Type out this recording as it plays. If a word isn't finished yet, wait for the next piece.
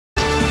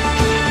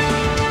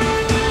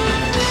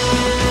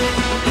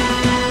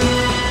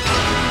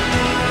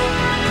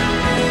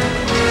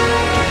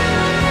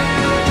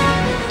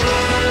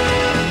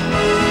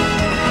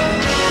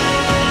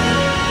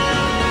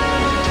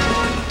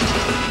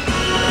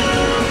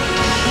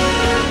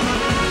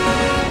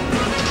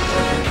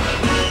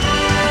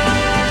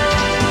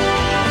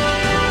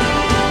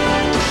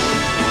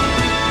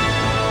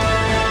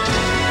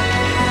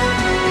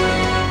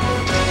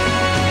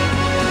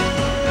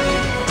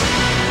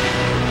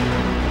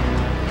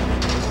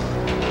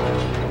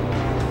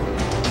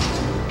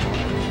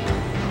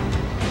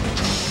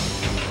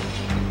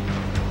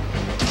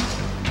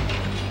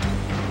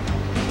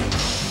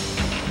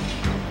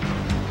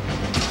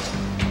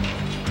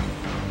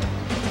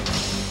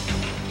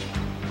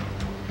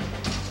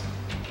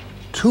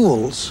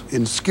tools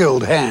in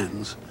skilled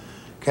hands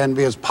can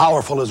be as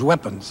powerful as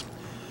weapons.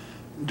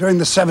 During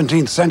the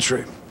 17th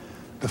century,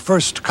 the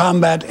first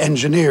combat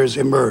engineers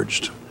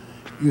emerged,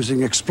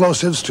 using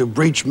explosives to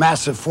breach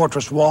massive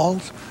fortress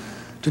walls.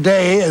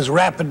 Today, as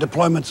rapid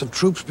deployments of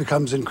troops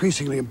becomes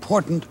increasingly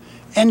important,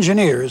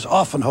 engineers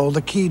often hold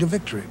the key to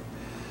victory.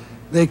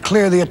 They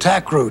clear the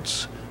attack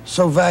routes,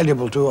 so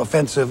valuable to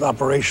offensive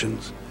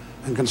operations,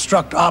 and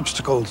construct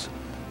obstacles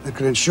that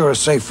can ensure a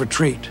safe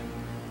retreat.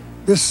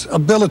 This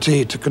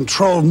ability to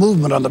control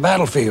movement on the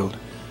battlefield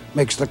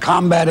makes the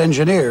combat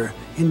engineer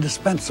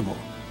indispensable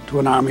to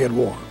an army at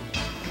war.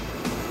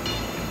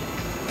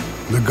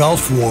 The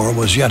Gulf War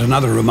was yet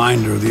another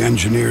reminder of the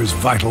engineer's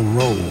vital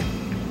role.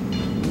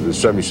 The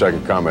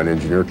 72nd Combat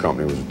Engineer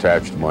Company was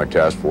attached to my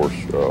task force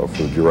for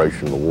the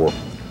duration of the war.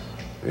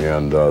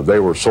 And they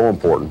were so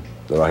important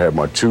that I had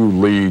my two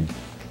lead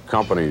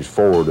companies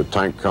forward, a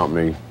tank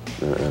company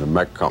and a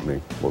mech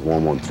company with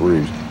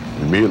 113s.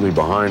 Immediately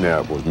behind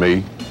that was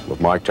me, with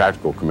my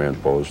tactical command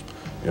post,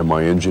 and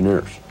my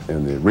engineers.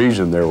 And the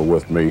reason they were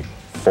with me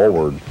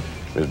forward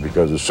is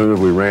because as soon as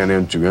we ran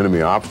into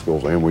enemy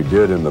obstacles, and we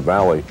did in the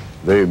valley,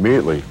 they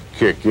immediately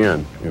kick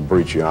in and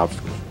breach the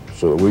obstacles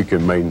so that we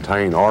can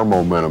maintain our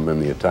momentum in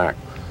the attack.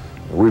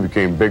 And we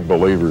became big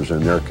believers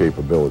in their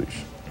capabilities.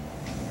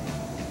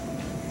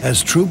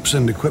 As troops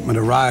and equipment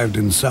arrived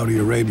in Saudi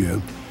Arabia,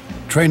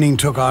 training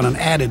took on an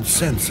added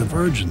sense of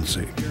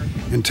urgency.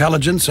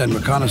 Intelligence and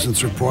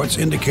reconnaissance reports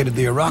indicated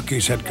the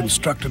Iraqis had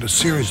constructed a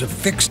series of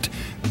fixed,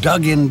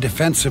 dug-in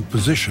defensive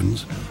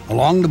positions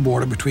along the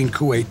border between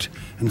Kuwait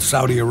and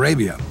Saudi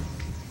Arabia.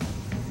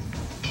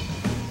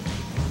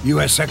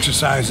 U.S.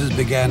 exercises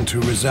began to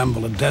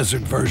resemble a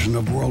desert version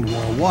of World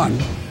War I,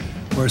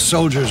 where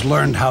soldiers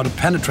learned how to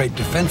penetrate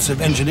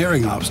defensive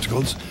engineering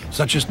obstacles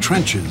such as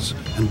trenches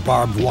and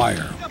barbed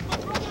wire.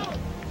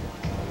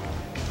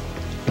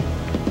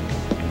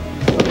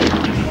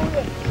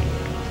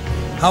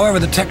 However,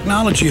 the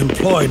technology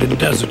employed in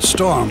Desert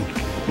Storm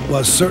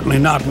was certainly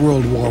not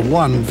World War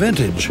I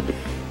vintage.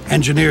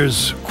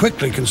 Engineers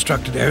quickly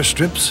constructed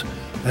airstrips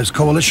as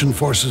coalition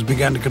forces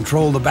began to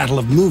control the battle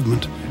of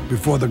movement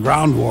before the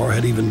ground war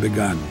had even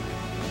begun.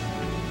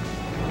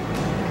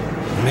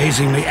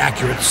 Amazingly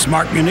accurate,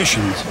 smart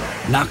munitions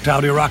knocked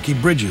out Iraqi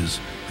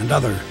bridges and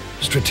other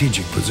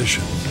strategic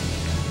positions.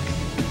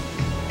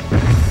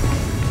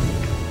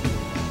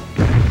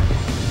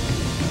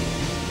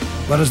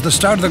 But as the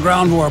start of the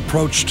ground war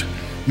approached,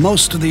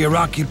 most of the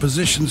Iraqi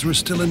positions were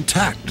still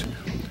intact.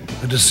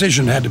 A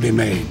decision had to be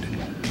made: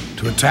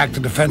 to attack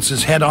the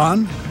defenses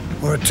head-on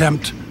or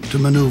attempt to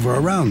maneuver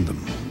around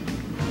them.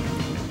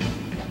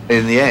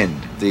 In the end,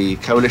 the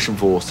coalition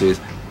forces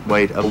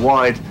made a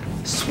wide,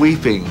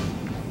 sweeping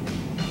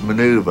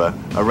maneuver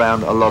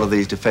around a lot of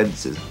these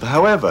defenses.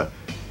 However,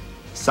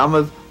 some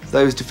of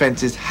those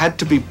defenses had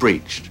to be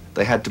breached.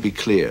 They had to be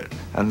cleared.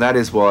 And that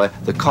is why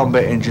the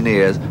combat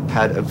engineers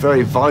had a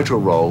very vital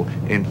role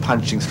in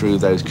punching through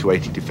those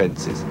Kuwaiti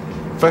defenses.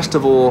 First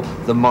of all,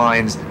 the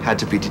mines had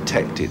to be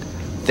detected.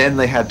 Then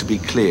they had to be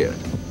cleared.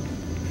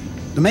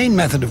 The main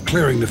method of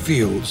clearing the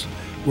fields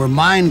were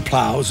mine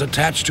plows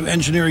attached to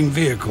engineering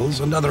vehicles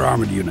and other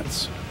armored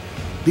units.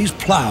 These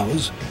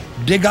plows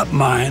dig up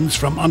mines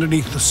from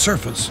underneath the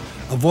surface,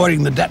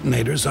 avoiding the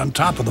detonators on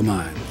top of the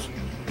mines.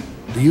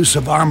 The use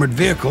of armored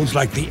vehicles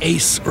like the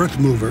ACE earth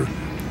mover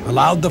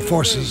allowed the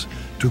forces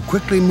to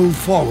quickly move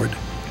forward,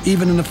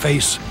 even in the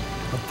face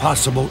of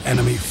possible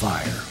enemy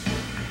fire.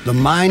 The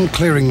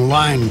mine-clearing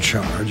line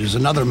charge is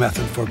another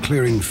method for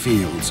clearing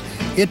fields.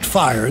 It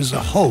fires a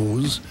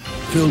hose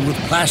filled with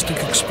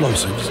plastic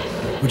explosives,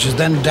 which is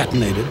then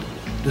detonated,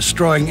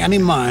 destroying any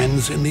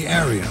mines in the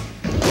area.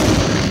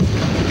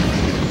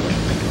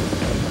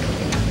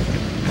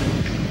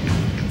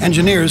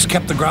 Engineers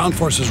kept the ground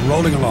forces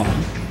rolling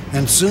along,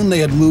 and soon they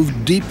had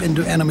moved deep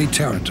into enemy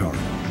territory.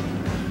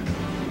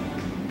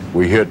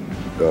 We hit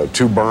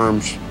two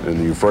berms in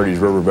the Euphrates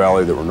River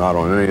Valley that were not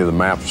on any of the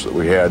maps that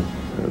we had.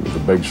 It was a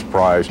big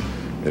surprise.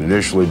 It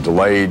initially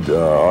delayed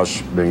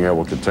us being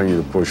able to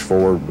continue to push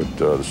forward, but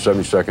the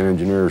 72nd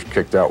Engineers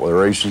kicked out with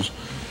their aces,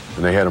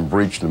 and they had them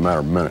breached in a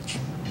matter of minutes.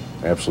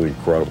 Absolutely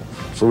incredible.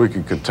 So we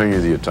could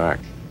continue the attack.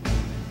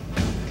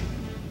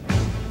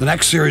 The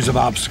next series of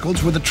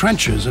obstacles were the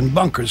trenches and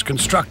bunkers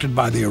constructed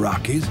by the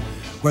Iraqis,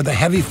 where the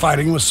heavy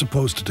fighting was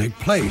supposed to take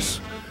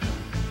place.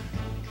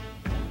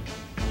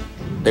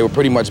 They were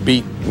pretty much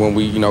beat when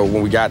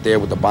we got there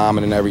with the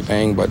bombing and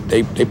everything, but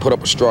they put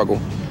up a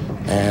struggle,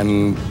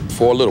 and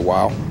for a little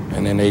while,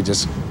 and then they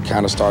just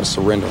kind of started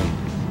surrendering.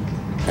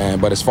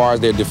 But as far as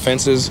their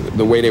defenses,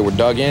 the way they were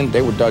dug in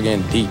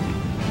deep,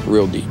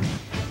 real deep.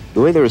 The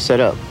way they were set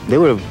up, they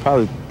would have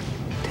probably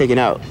taken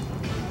out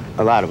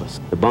a lot of us.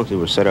 The bunkers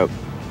were set up,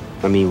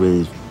 I mean,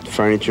 with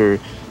furniture,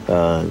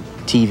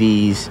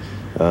 TVs,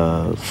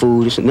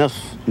 food, just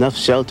enough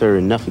shelter,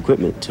 enough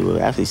equipment to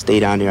actually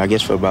stay down there, I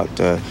guess, for about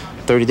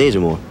 30 days or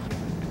more.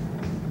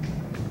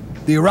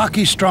 The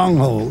Iraqi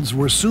strongholds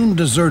were soon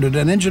deserted,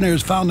 and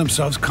engineers found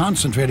themselves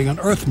concentrating on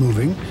earth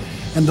moving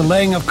and the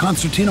laying of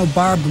concertina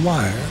barbed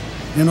wire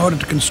in order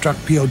to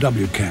construct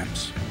POW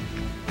camps.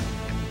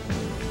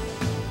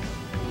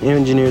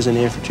 Engineers and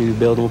infantry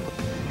build them,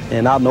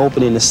 and out in the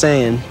open in the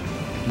sand,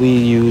 we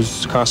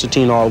use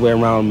concertina all the way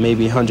around,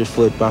 maybe 100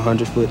 foot by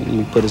 100 foot, and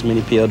we put as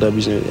many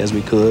POWs in as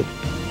we could.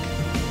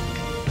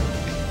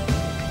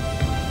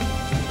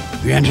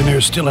 The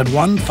engineers still had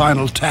one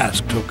final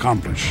task to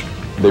accomplish.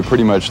 They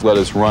pretty much let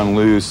us run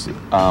loose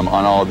on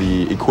all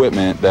the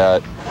equipment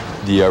that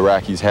the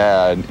Iraqis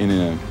had in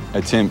an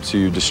attempt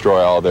to destroy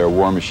all their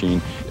war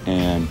machine,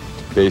 and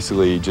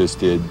basically just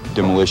did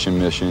demolition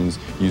missions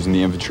using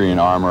the infantry and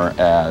armor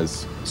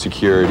as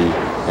security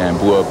and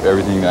blew up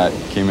everything that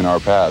came in our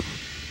path.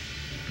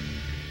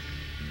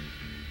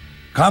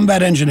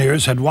 Combat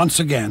engineers had once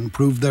again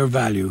proved their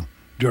value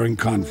during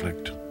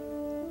conflict.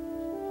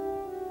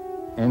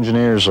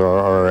 Engineers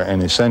are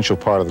an essential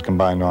part of the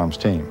combined arms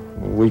team.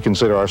 We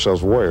consider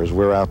ourselves warriors.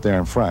 We're out there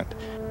in front.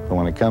 But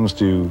when it comes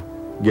to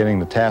getting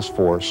the task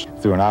force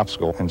through an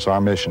obstacle, it's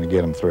our mission to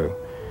get them through.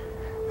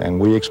 And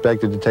we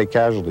expected to take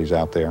casualties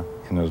out there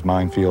in those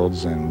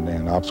minefields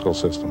and obstacle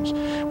systems.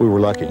 We were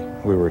lucky.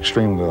 We were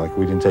extremely lucky.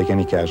 We didn't take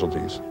any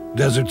casualties.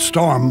 Desert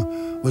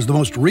Storm was the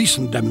most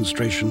recent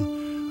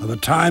demonstration of a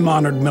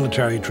time-honored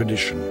military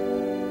tradition.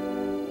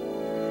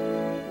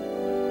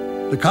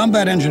 The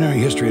combat engineering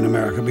history in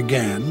America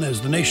began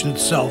as the nation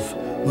itself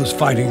was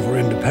fighting for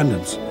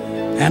independence.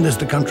 And as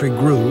the country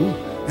grew,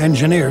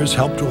 engineers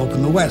helped to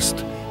open the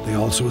West. They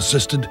also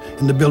assisted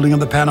in the building of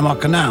the Panama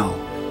Canal,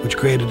 which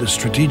created a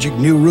strategic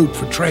new route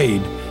for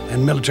trade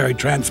and military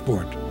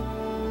transport.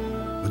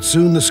 But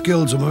soon the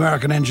skills of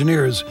American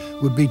engineers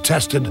would be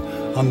tested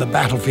on the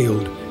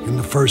battlefield in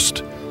the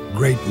First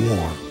Great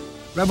War.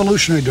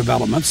 Revolutionary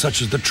developments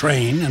such as the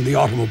train and the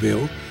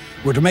automobile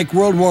were to make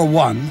World War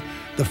I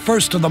the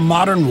first of the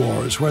modern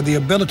wars where the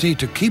ability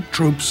to keep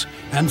troops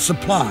and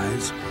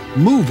supplies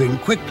moving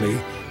quickly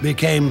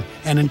became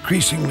an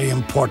increasingly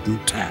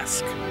important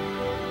task.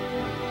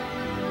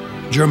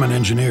 German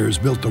engineers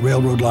built the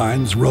railroad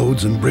lines,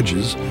 roads, and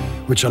bridges,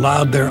 which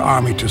allowed their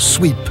army to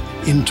sweep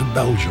into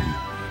Belgium.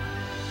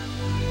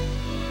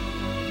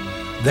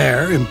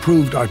 There,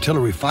 improved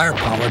artillery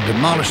firepower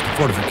demolished the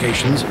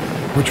fortifications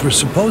which were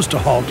supposed to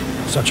halt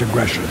such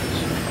aggressions.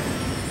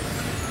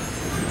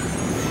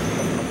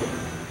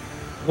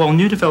 While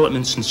new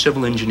developments in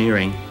civil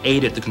engineering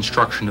aided the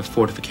construction of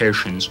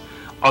fortifications,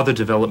 other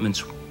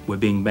developments were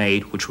being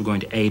made which were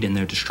going to aid in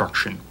their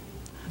destruction.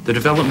 The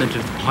development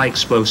of high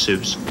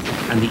explosives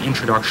and the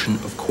introduction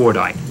of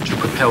cordite to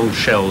propel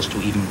shells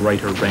to even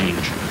greater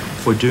range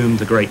foredoomed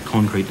the great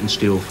concrete and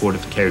steel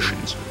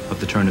fortifications of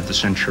the turn of the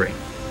century.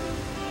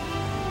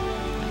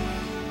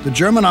 The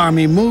German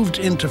army moved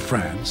into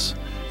France,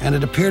 and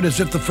it appeared as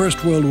if the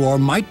First World War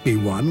might be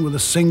won with a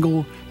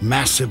single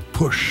massive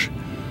push.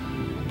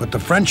 But the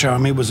French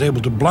army was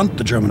able to blunt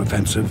the German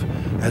offensive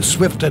as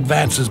swift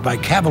advances by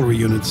cavalry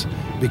units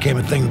became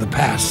a thing of the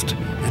past,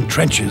 and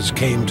trenches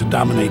came to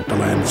dominate the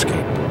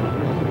landscape.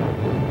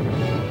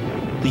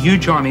 The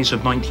huge armies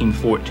of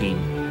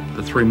 1914,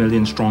 the 3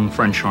 million strong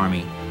French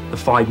army, the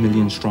 5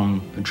 million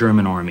strong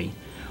German army,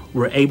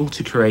 were able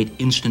to create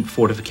instant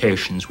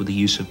fortifications with the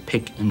use of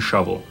pick and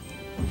shovel.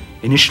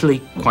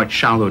 Initially quite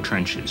shallow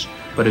trenches,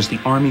 but as the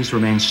armies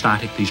remained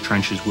static, these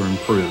trenches were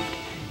improved,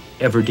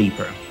 ever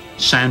deeper.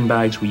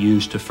 Sandbags were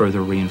used to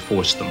further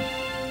reinforce them.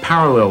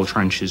 Parallel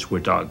trenches were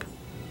dug.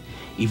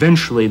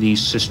 Eventually,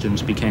 these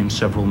systems became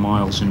several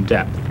miles in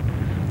depth.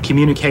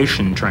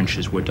 Communication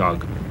trenches were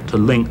dug to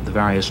link the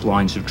various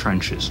lines of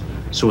trenches,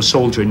 so a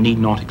soldier need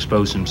not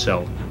expose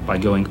himself by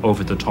going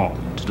over the top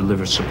to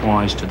deliver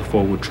supplies to the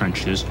forward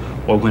trenches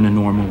or when a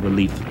normal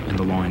relief in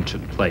the line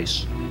took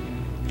place.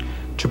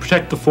 To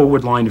protect the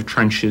forward line of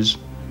trenches,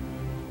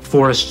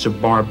 forests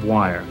of barbed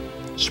wire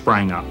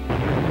sprang up.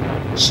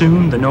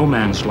 Soon, the no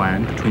man's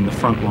land between the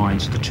front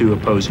lines of the two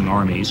opposing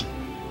armies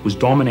was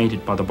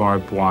dominated by the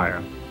barbed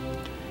wire.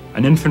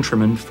 An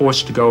infantryman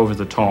forced to go over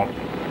the top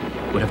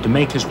would have to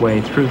make his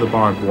way through the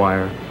barbed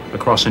wire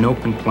across an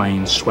open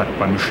plain swept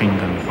by machine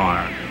gun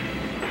fire.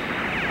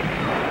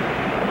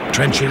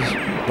 Trenches,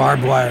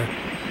 barbed wire,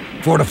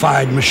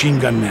 fortified machine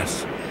gun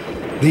nests.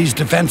 These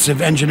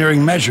defensive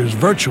engineering measures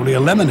virtually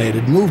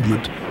eliminated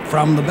movement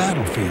from the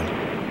battlefield.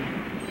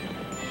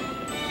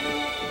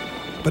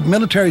 But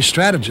military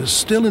strategists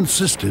still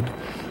insisted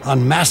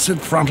on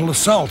massive frontal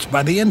assaults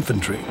by the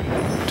infantry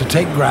to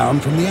take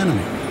ground from the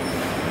enemy.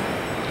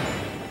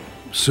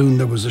 Soon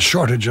there was a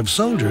shortage of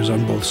soldiers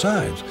on both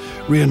sides.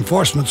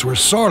 Reinforcements were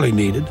sorely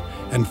needed,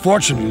 and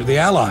fortunately the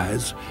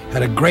Allies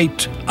had a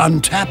great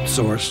untapped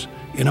source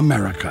in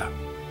America.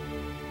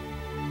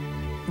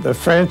 The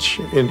French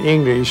and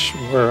English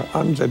were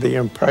under the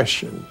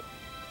impression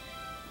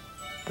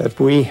that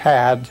we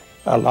had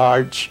a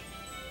large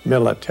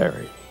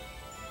military.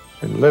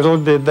 And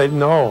little did they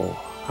know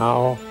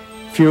how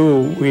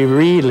few we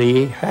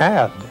really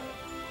had.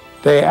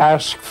 They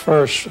asked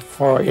first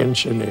for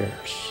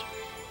engineers.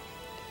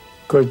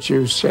 Could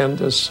you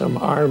send us some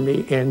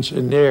Army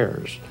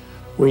engineers?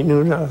 We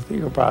knew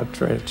nothing about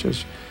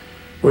trenches.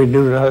 We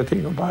knew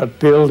nothing about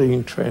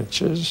building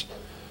trenches.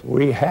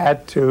 We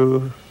had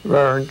to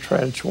learn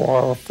trench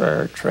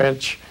warfare,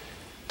 trench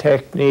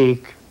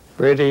technique,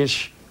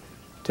 British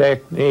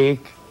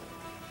technique,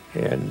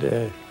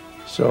 and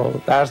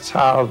so that's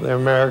how the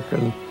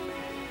American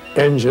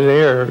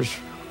engineers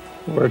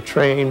were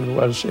trained,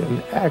 was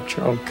in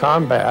actual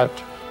combat.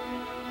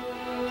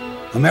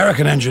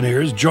 American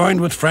engineers joined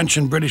with French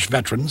and British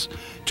veterans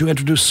to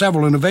introduce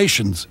several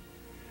innovations.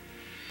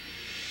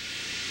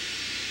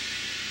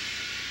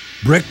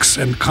 Bricks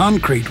and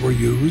concrete were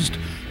used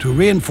to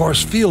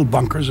reinforce field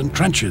bunkers and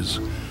trenches.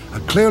 A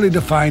clearly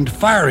defined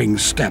firing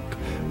step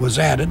was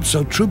added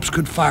so troops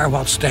could fire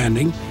while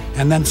standing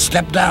and then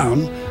step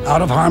down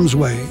out of harm's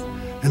way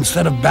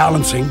instead of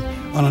balancing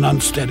on an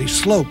unsteady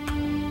slope.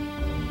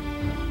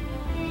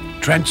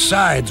 Trench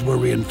sides were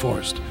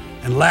reinforced,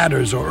 and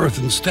ladders or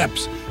earthen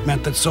steps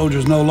meant that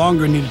soldiers no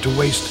longer needed to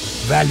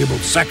waste valuable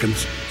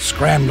seconds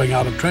scrambling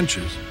out of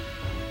trenches.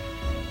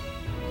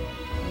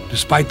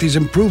 Despite these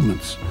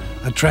improvements,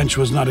 a trench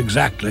was not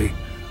exactly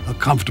a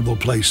comfortable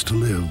place to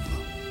live.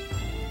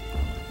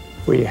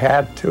 We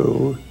had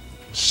to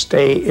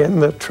stay in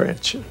the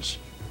trenches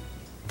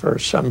for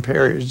some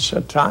periods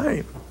of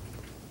time,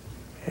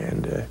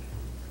 and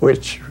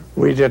which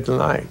we didn't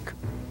like.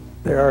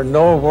 There are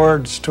no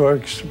words to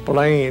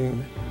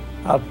explain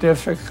how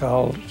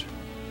difficult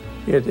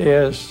it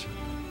is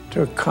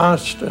to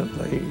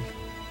constantly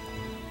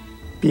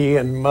be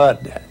in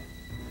mud.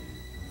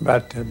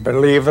 But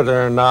believe it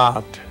or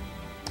not,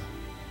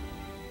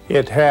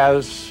 it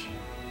has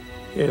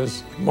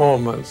its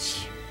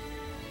moments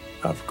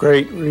of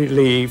great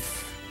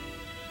relief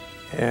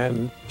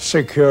and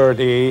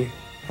security,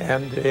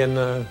 and in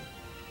an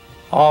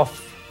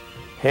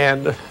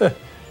offhand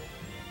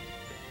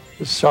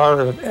sort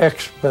of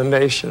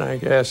explanation, I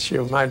guess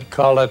you might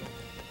call it,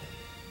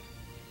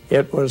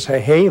 it was a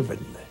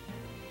haven.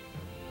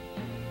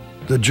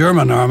 The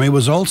German army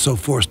was also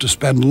forced to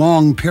spend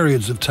long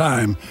periods of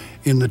time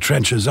in the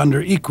trenches under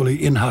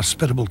equally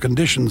inhospitable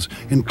conditions,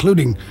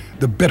 including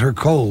the bitter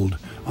cold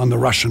on the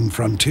Russian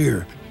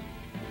frontier.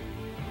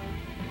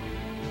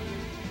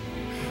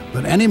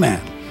 But any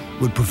man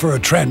would prefer a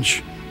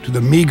trench to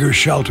the meager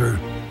shelter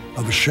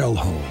of a shell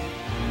hole.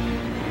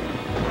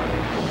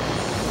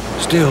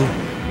 Still,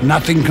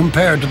 nothing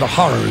compared to the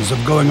horrors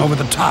of going over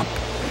the top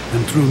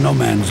and through no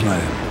man's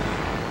land.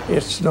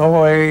 It's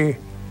no way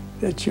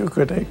that you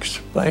could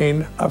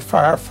explain a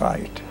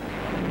firefight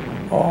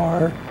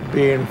or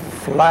being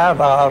flat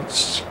out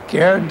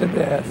scared to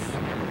death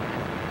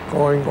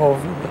going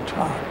over the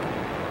top.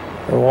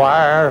 The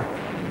wire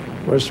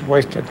was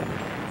wicked.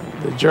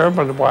 The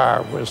German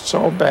wire was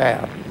so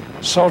bad,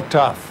 so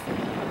tough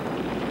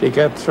to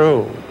get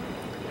through.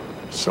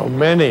 So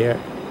many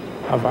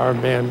of our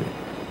men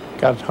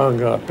got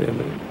hung up in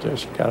it,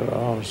 just got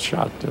all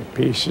shot to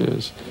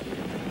pieces.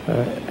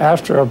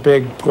 After a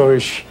big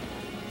push,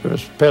 it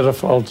was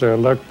pitiful to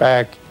look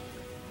back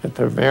at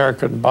the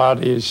American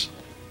bodies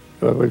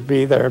that would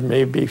be there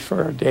maybe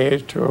for a day or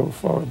two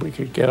before we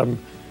could get them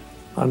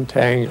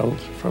untangled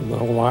from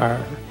the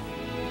wire.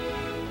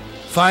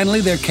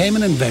 Finally, there came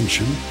an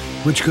invention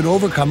which could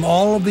overcome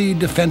all of the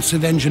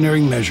defensive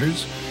engineering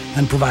measures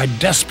and provide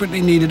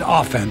desperately needed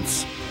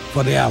offense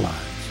for the Allies.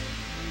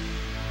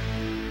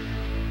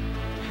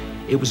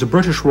 It was a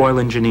British Royal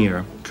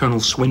Engineer,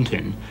 Colonel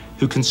Swinton,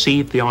 who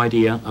conceived the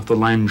idea of the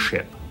land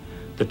ship,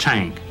 the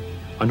tank,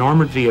 an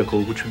armored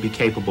vehicle which would be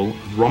capable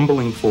of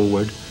rumbling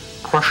forward,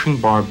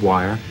 crushing barbed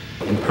wire,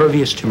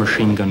 impervious to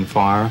machine gun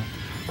fire,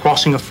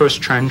 crossing a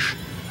first trench,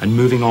 and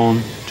moving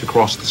on to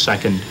cross the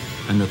second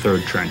and the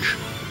third trench.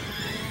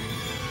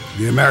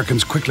 The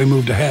Americans quickly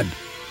moved ahead.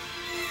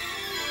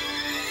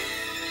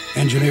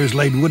 Engineers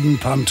laid wooden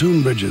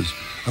pontoon bridges,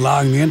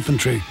 allowing the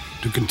infantry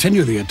to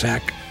continue the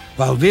attack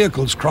while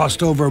vehicles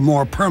crossed over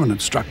more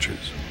permanent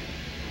structures.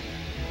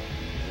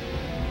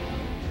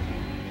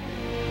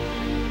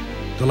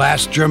 The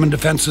last German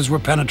defenses were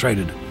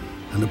penetrated,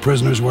 and the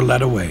prisoners were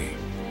led away.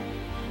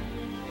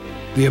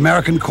 The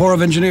American Corps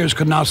of Engineers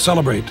could now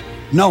celebrate,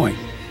 knowing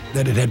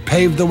that it had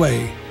paved the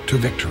way to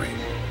victory.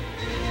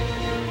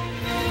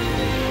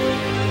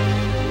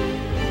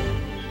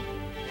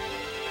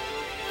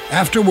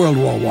 After World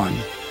War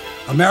I,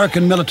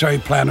 American military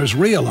planners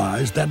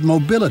realized that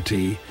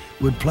mobility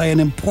would play an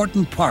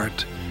important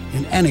part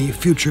in any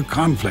future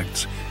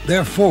conflicts.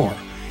 Therefore,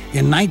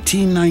 in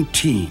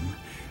 1919,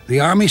 the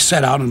Army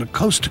set out on a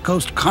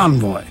coast-to-coast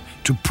convoy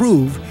to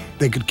prove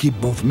they could keep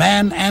both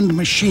man and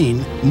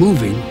machine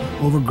moving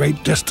over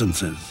great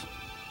distances.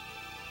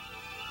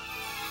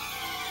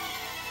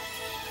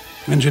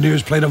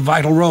 Engineers played a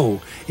vital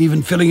role,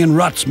 even filling in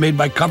ruts made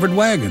by covered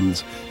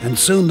wagons, and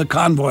soon the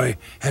convoy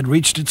had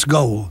reached its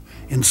goal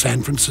in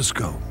San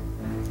Francisco.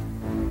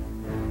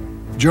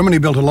 Germany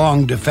built a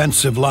long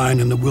defensive line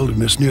in the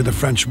wilderness near the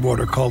French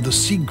border called the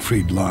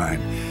Siegfried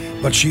Line,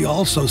 but she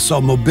also saw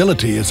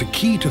mobility as a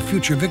key to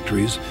future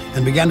victories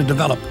and began to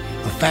develop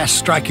a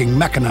fast-striking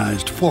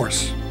mechanized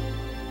force.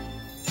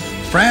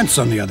 France,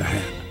 on the other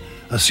hand,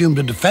 assumed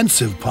a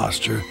defensive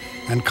posture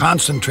and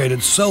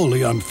concentrated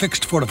solely on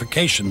fixed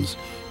fortifications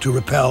to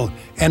repel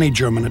any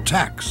German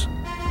attacks.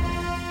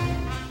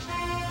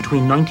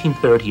 Between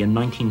 1930 and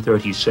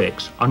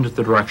 1936, under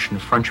the direction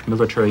of French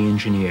military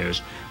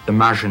engineers, the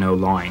Maginot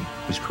Line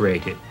was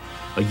created,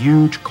 a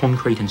huge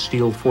concrete and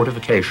steel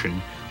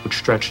fortification which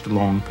stretched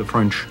along the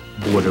French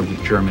border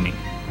with Germany.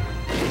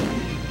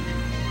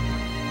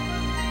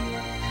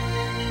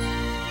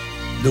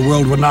 The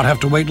world would not have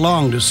to wait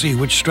long to see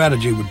which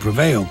strategy would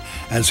prevail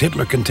as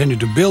Hitler continued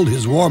to build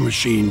his war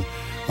machine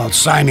while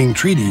signing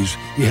treaties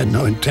he had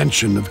no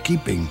intention of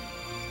keeping.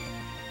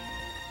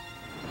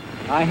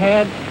 I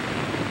had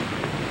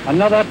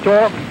another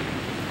talk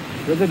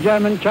with the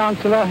German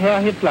Chancellor,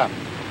 Herr Hitler.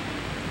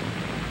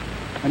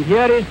 And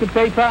here is the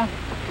paper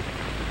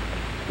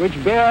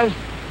which bears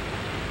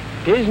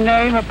his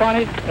name upon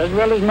it as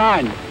well as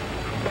mine.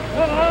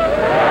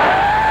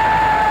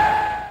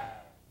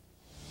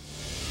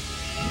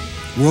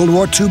 World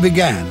War II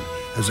began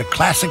as a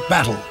classic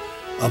battle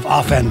of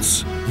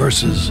offense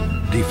versus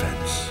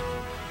defense.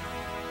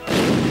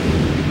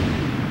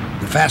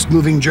 The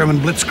fast-moving German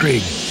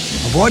blitzkrieg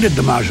avoided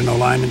the Maginot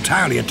Line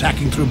entirely,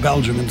 attacking through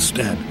Belgium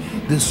instead.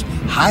 This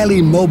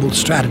highly mobile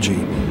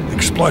strategy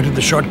exploited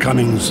the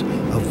shortcomings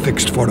of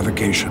fixed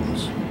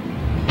fortifications.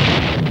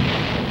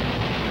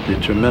 The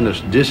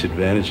tremendous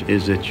disadvantage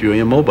is that you're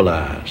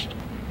immobilized.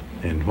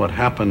 And what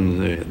happened,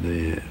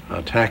 the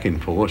attacking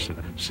force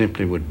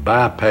simply would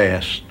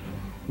bypass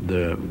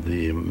the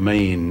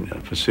main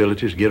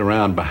facilities, get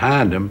around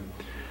behind them,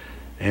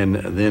 and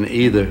then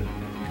either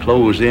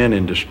close in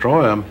and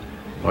destroy them,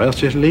 or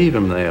else just leave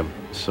them there.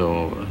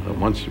 So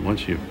once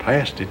you've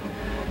passed it,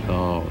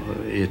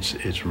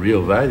 its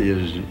real value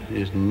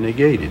is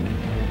negated.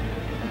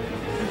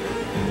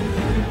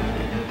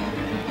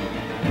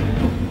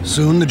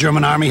 Soon the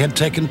German army had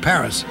taken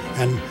Paris,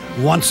 and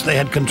once they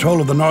had control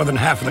of the northern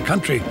half of the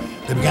country,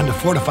 they began to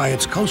fortify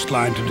its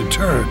coastline to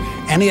deter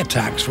any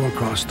attacks from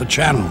across the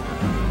channel.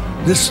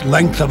 This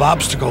length of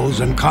obstacles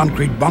and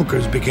concrete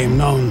bunkers became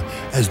known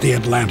as the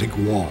Atlantic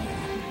Wall.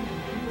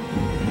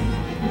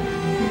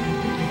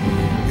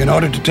 In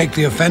order to take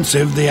the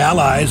offensive, the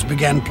Allies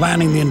began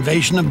planning the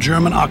invasion of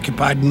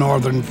German-occupied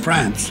northern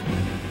France.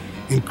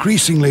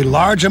 Increasingly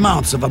large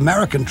amounts of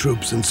American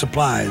troops and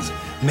supplies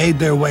made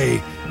their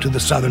way to the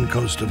southern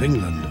coast of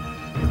England.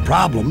 The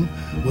problem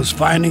was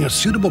finding a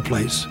suitable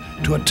place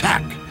to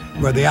attack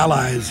where the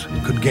Allies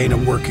could gain a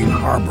working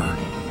harbor.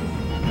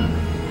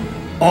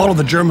 All of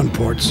the German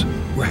ports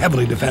were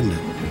heavily defended.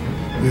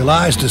 The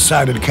Allies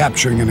decided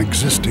capturing an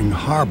existing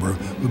harbor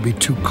would be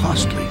too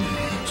costly,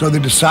 so they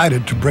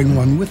decided to bring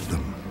one with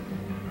them.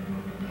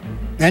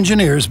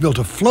 Engineers built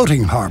a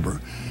floating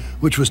harbor,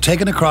 which was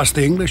taken across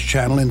the English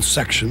Channel in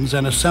sections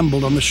and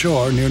assembled on the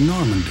shore near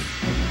Normandy.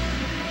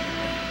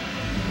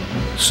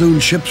 Soon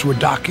ships were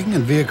docking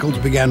and vehicles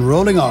began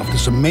rolling off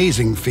this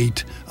amazing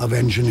feat of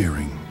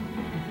engineering.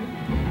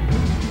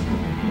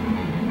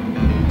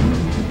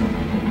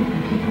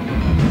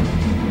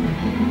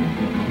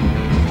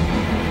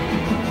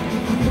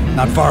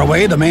 Not far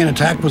away, the main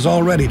attack was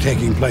already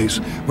taking place,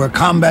 where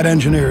combat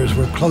engineers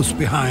were close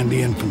behind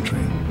the infantry.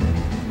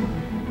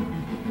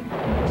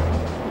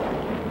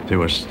 There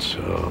was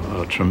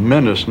a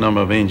tremendous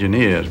number of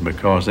engineers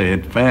because they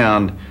had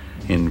found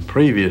in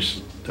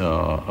previous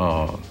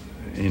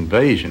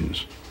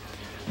invasions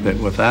that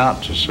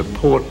without to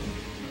support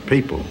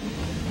people,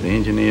 the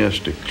engineers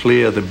to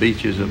clear the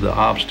beaches of the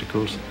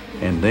obstacles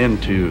and then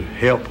to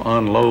help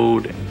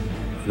unload,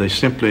 they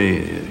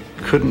simply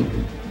couldn't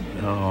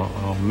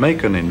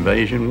make an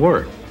invasion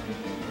work.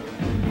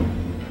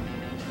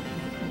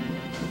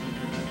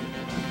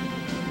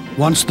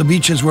 Once the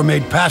beaches were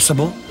made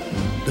passable,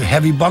 the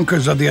heavy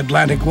bunkers of the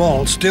Atlantic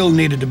Wall still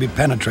needed to be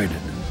penetrated.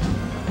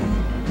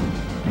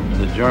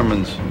 The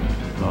Germans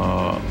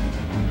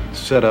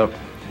set up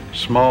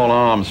small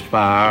arms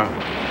fire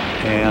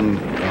and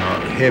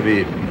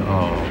heavy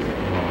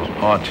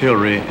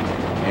artillery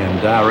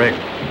and direct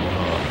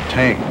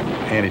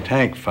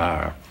anti-tank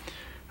fire.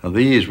 Now,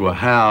 these were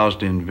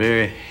housed in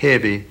very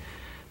heavy,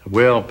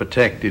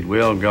 well-protected,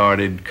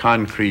 well-guarded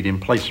concrete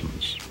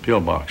emplacements,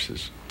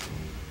 pillboxes.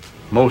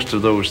 Most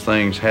of those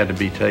things had to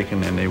be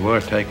taken, and they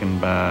were taken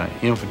by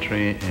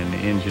infantry and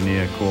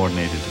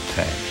engineer-coordinated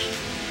attacks.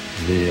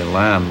 The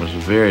line was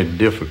very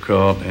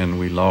difficult, and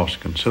we lost a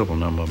considerable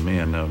number of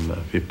men,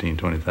 15,000,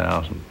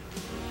 20,000.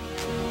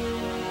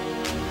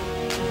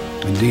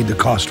 Indeed, the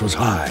cost was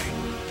high,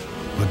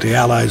 but the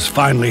Allies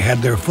finally had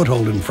their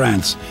foothold in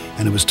France,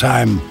 and it was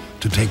time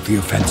to take the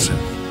offensive.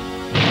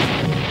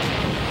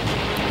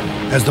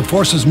 As the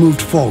forces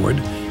moved forward,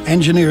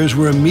 engineers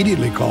were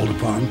immediately called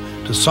upon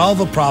to solve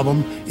a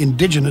problem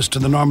indigenous to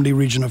the Normandy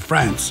region of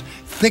France: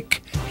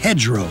 thick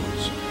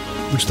hedgerows,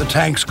 which the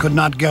tanks could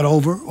not get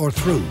over or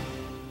through.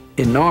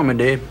 In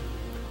Normandy,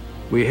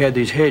 we had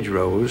these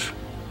hedgerows,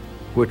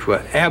 which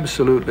were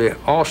absolutely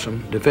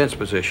awesome defense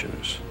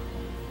positions.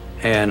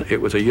 And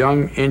it was a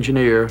young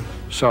engineer,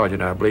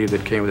 sergeant, I believe,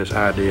 that came with this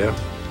idea.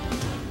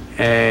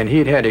 And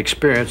he'd had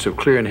experience of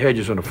clearing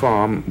hedges on a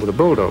farm with a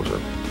bulldozer.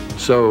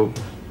 So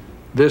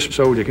this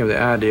soldier came with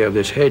the idea of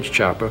this hedge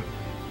chopper,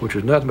 which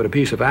was nothing but a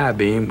piece of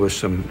I-beam with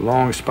some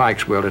long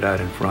spikes welded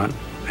out in front.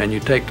 And you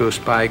take those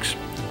spikes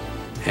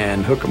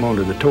and hook them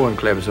onto the towing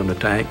clevers on the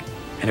tank,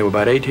 and they were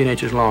about 18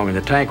 inches long, and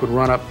the tank would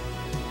run up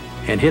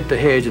and hit the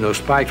hedge, and those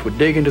spikes would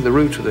dig into the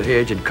roots of the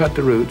hedge and cut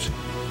the roots,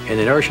 and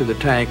the inertia of the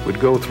tank would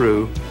go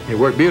through. It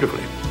worked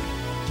beautifully.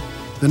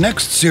 The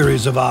next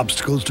series of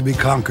obstacles to be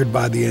conquered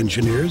by the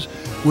engineers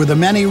were the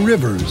many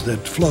rivers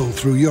that flow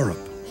through Europe.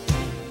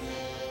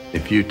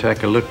 If you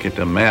take a look at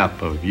the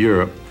map of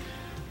Europe,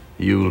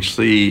 you will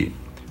see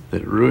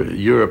that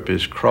Europe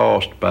is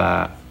crossed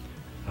by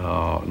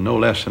no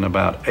less than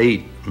about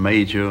 8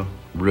 major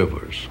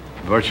rivers.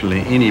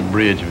 Virtually any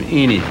bridge of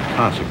any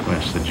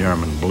consequence, the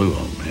Germans blew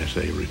them as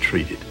they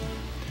retreated,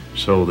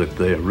 so that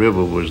the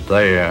river was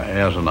there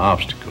as an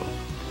obstacle.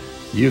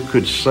 You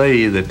could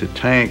say that the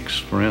tanks,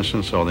 for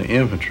instance, or the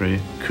infantry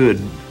could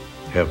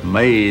have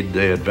made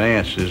their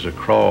advances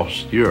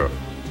across Europe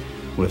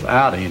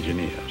without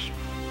engineers,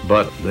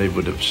 but they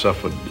would have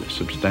suffered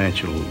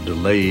substantial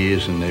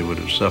delays, and they would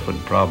have suffered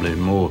probably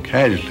more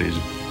casualties.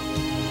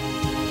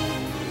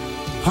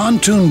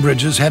 Pontoon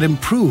bridges had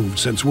improved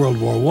since World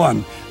War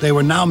I. They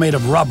were now made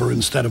of rubber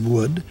instead of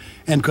wood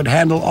and could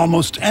handle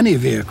almost any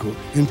vehicle,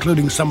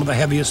 including some of the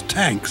heaviest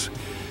tanks.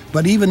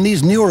 But even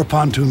these newer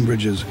pontoon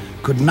bridges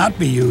could not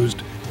be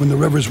used when the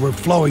rivers were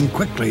flowing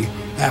quickly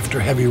after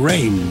heavy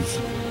rains.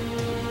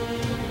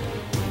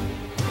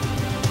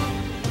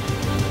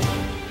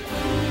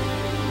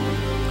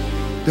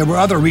 There were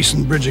other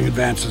recent bridging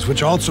advances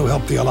which also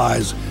helped the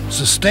Allies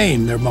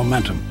sustain their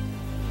momentum.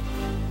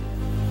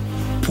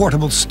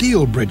 Portable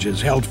steel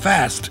bridges held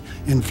fast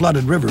in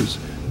flooded rivers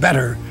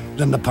better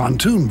than the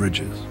pontoon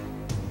bridges.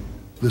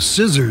 The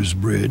Scissors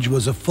Bridge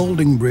was a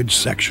folding bridge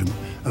section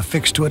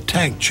affixed to a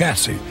tank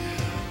chassis,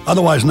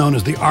 otherwise known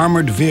as the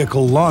Armored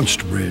Vehicle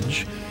Launched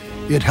Bridge.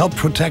 It helped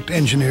protect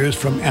engineers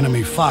from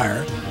enemy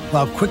fire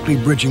while quickly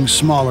bridging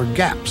smaller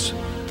gaps.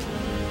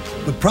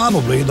 But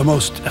probably the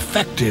most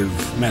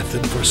effective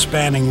method for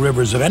spanning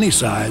rivers of any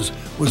size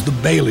was the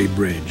Bailey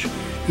Bridge.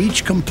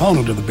 Each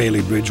component of the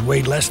Bailey Bridge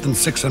weighed less than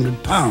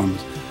 600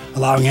 pounds,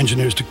 allowing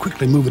engineers to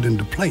quickly move it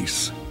into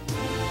place.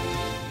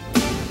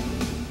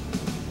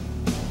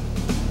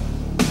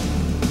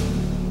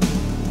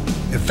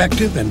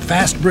 Effective and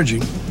fast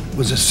bridging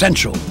was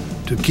essential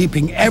to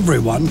keeping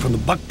everyone from the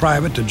buck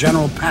private to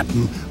General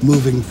Patton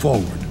moving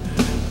forward.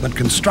 But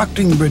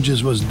constructing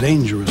bridges was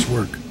dangerous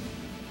work.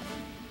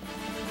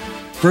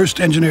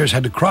 First, engineers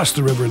had to cross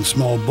the river in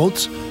small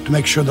boats to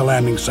make sure the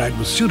landing site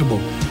was suitable,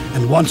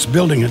 and once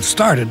building had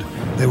started,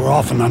 they were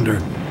often under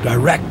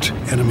direct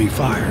enemy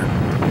fire.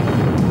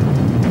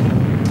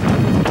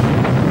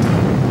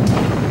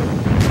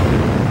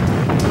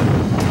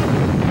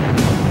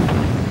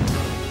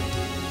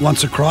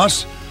 Once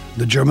across,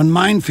 the German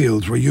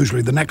minefields were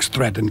usually the next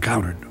threat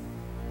encountered.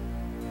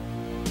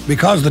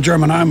 Because the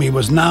German army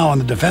was now on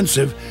the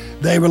defensive,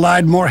 they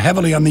relied more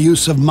heavily on the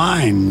use of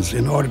mines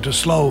in order to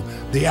slow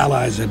the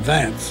Allies'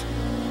 advance.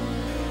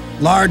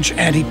 Large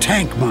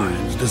anti-tank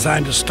mines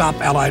designed to stop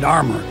Allied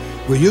armor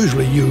were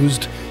usually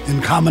used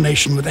in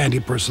combination with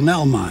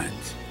anti-personnel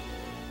mines.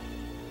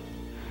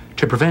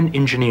 To prevent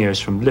engineers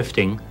from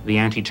lifting the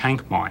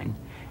anti-tank mine,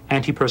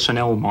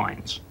 anti-personnel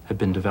mines had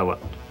been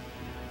developed.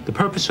 The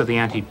purpose of the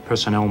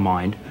anti-personnel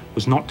mine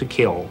was not to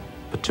kill,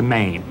 but to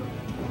maim,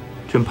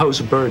 to impose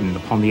a burden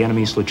upon the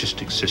enemy's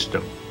logistics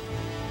system.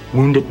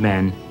 Wounded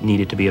men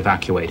needed to be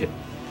evacuated.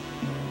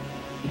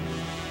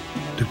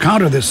 To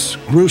counter this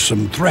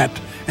gruesome threat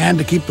and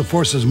to keep the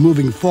forces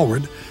moving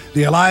forward,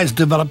 the Allies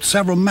developed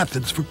several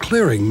methods for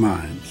clearing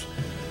mines.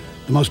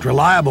 The most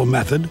reliable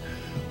method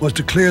was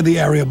to clear the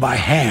area by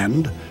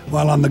hand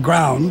while on the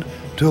ground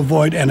to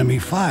avoid enemy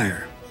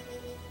fire.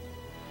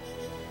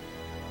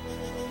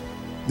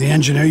 The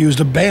engineer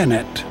used a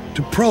bayonet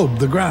to probe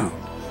the ground.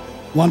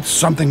 Once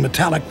something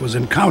metallic was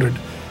encountered,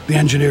 the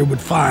engineer would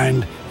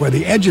find where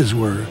the edges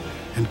were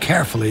and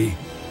carefully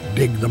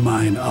dig the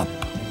mine up.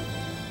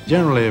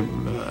 Generally,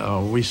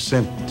 we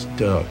sent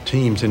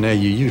teams in there.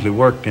 You usually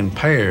worked in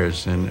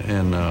pairs,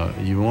 and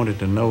you wanted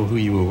to know who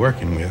you were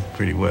working with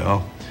pretty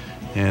well.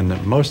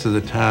 And most of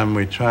the time,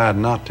 we tried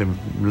not to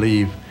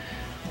leave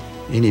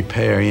any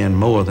pair in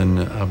more than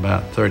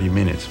about 30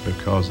 minutes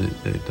because it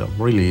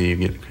really you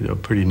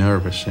get pretty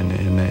nervous, and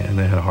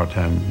they had a hard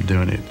time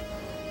doing it.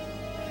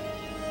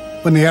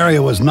 When the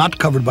area was not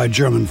covered by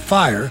German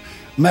fire,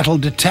 metal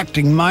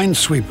detecting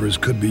minesweepers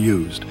could be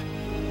used.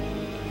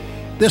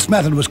 This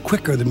method was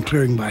quicker than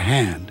clearing by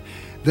hand.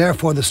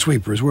 Therefore, the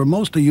sweepers were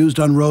mostly used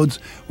on roads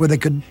where they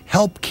could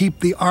help keep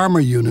the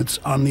armor units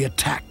on the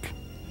attack.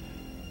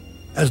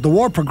 As the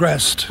war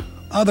progressed,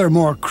 other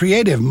more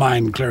creative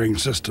mine-clearing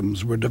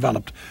systems were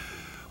developed.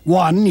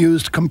 One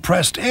used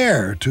compressed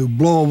air to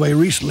blow away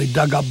recently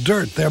dug up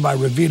dirt, thereby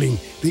revealing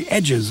the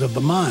edges of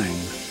the mine.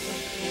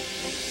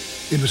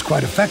 It was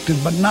quite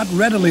effective, but not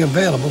readily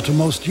available to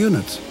most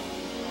units.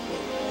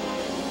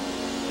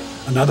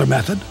 Another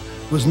method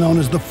was known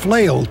as the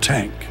flail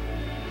tank.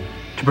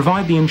 To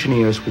provide the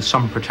engineers with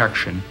some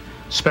protection,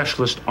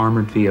 specialist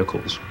armored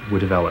vehicles were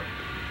developed.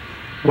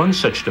 One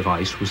such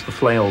device was the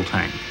flail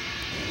tank,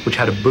 which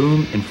had a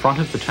boom in front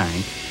of the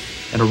tank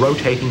and a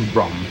rotating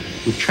drum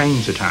with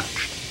chains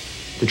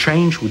attached. The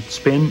chains would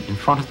spin in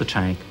front of the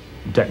tank,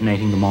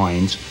 detonating the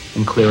mines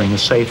and clearing a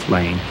safe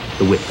lane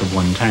the width of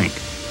one tank.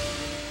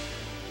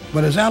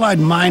 But as Allied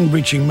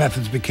mine-breaching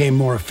methods became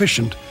more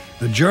efficient,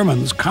 the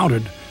Germans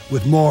countered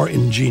with more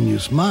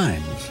ingenious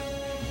mines.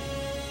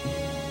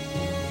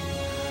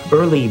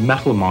 Early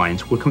metal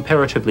mines were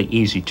comparatively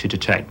easy to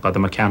detect by the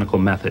mechanical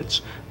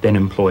methods then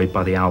employed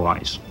by the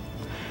Allies.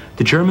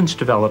 The Germans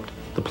developed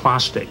the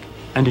plastic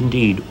and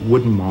indeed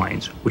wooden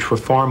mines, which were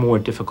far more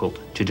difficult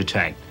to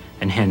detect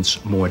and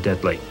hence more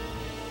deadly.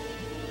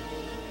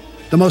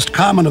 The most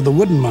common of the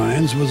wooden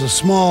mines was a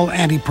small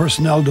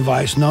anti-personnel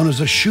device known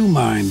as a shoe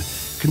mine,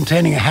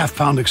 containing a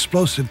half-pound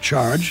explosive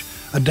charge,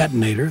 a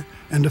detonator,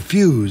 and a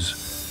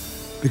fuse.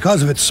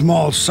 Because of its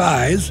small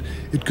size,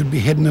 it could be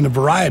hidden in a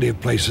variety of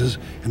places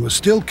and was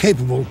still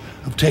capable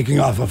of taking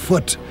off a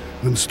foot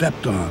when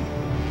stepped on.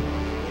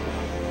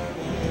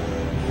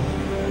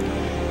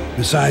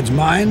 Besides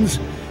mines,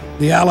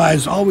 the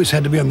Allies always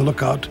had to be on the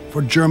lookout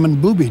for German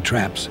booby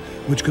traps,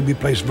 which could be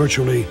placed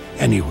virtually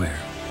anywhere.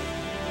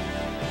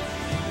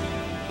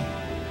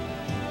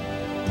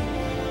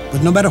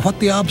 But no matter what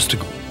the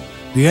obstacle,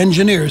 the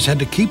engineers had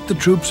to keep the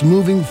troops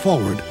moving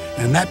forward,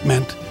 and that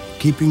meant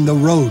keeping the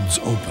roads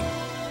open.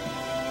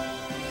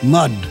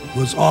 Mud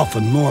was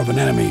often more of an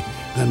enemy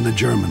than the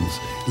Germans,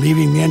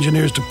 leaving the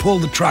engineers to pull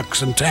the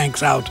trucks and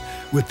tanks out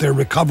with their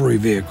recovery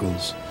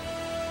vehicles.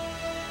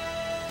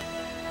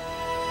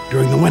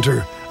 During the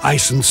winter,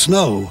 ice and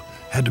snow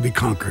had to be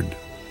conquered.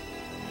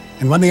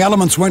 And when the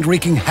elements weren't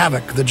wreaking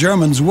havoc, the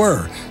Germans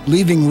were,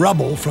 leaving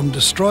rubble from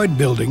destroyed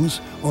buildings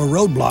or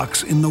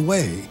roadblocks in the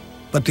way.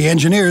 But the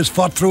engineers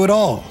fought through it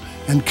all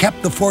and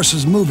kept the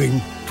forces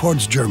moving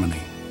towards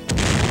Germany.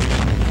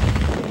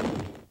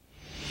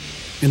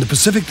 In the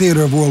Pacific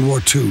theater of World War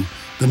II,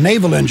 the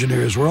naval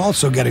engineers were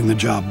also getting the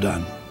job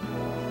done.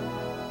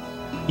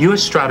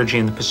 U.S. strategy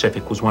in the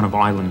Pacific was one of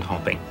island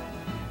hopping,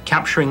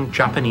 capturing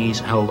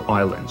Japanese-held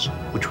islands,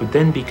 which would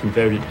then be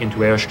converted into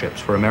airstrips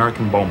for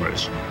American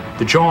bombers.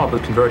 The job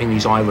of converting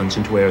these islands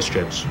into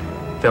airstrips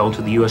fell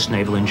to the U.S.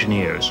 naval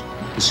engineers,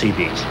 the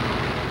Seabees.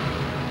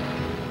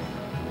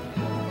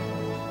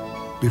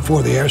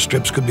 Before the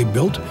airstrips could be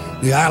built,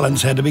 the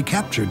islands had to be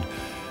captured.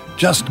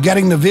 Just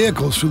getting the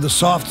vehicles through the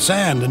soft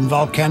sand and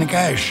volcanic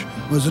ash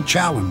was a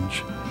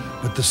challenge.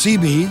 But the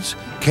Seabees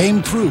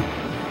came through,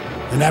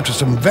 and after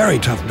some very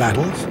tough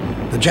battles,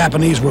 the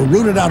Japanese were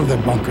rooted out of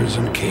their bunkers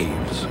and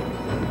caves.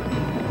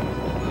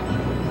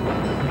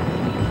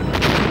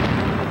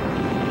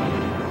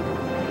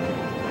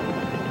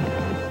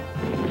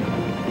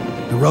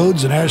 The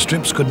roads and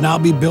airstrips could now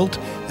be built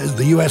as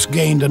the U.S.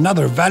 gained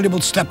another valuable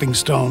stepping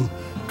stone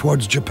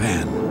towards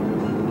Japan.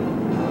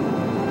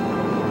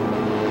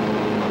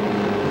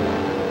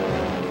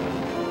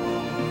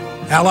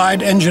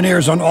 Allied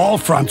engineers on all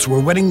fronts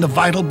were winning the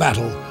vital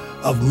battle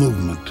of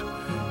movement.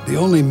 The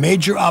only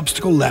major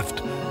obstacle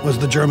left was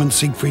the German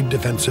Siegfried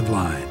defensive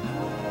line.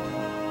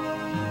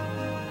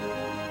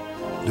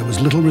 There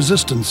was little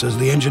resistance as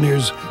the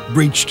engineers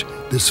breached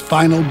this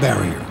final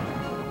barrier.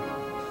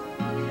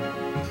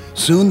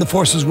 Soon the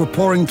forces were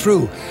pouring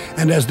through,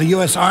 and as the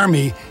U.S.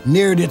 Army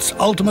neared its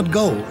ultimate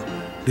goal,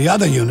 the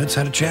other units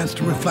had a chance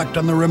to reflect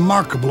on the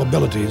remarkable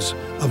abilities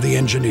of the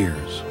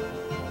engineers.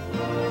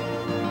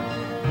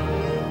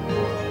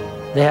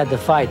 They had to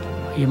fight,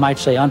 you might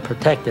say,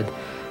 unprotected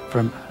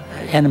from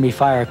enemy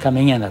fire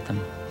coming in at them.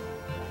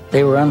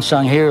 They were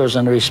unsung heroes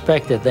in the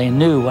respect that they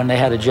knew when they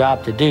had a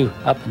job to do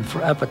up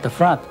at the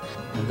front.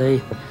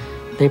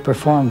 They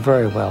performed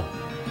very well.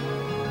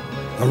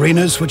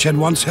 Arenas which had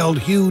once held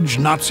huge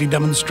Nazi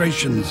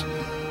demonstrations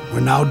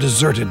were now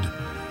deserted,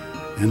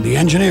 and the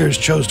engineers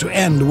chose to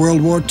end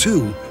World War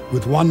II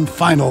with one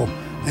final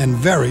and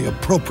very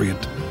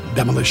appropriate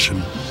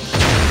demolition.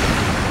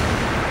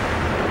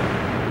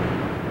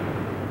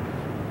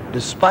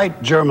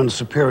 Despite German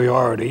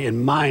superiority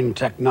in mine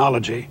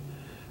technology,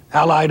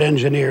 Allied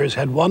engineers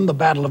had won the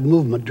battle of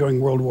movement during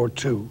World War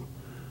II.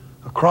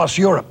 Across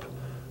Europe,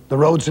 the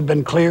roads had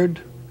been cleared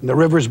and the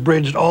rivers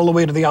bridged all the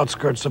way to the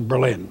outskirts of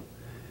Berlin.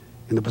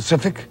 In the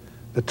Pacific,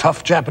 the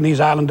tough Japanese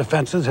island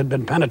defenses had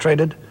been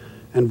penetrated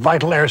and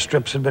vital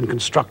airstrips had been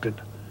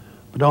constructed.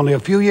 But only a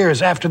few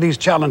years after these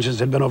challenges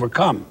had been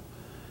overcome,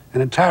 an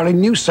entirely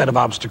new set of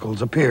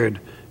obstacles appeared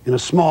in a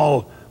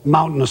small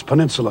mountainous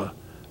peninsula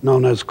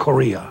known as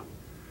Korea.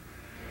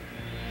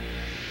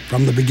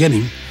 From the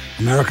beginning,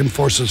 American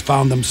forces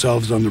found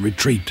themselves on the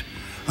retreat.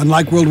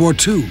 Unlike World War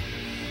II,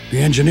 the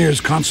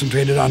engineers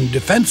concentrated on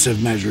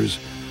defensive measures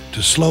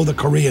to slow the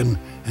Korean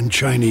and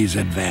Chinese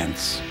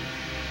advance.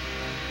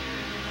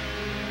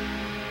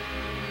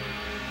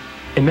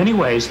 In many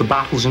ways, the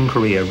battles in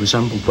Korea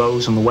resembled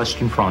those on the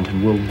Western Front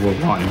in World War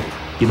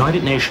I.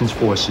 United Nations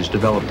forces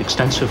developed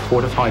extensive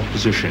fortified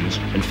positions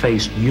and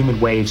faced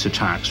humid waves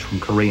attacks from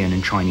Korean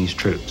and Chinese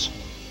troops.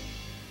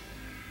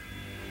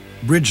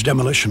 Bridge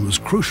demolition was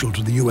crucial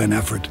to the UN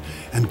effort,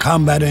 and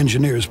combat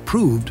engineers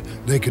proved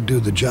they could do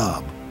the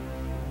job.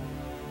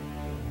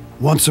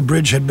 Once a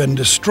bridge had been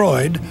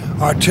destroyed,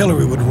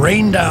 artillery would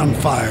rain down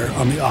fire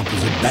on the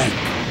opposite bank.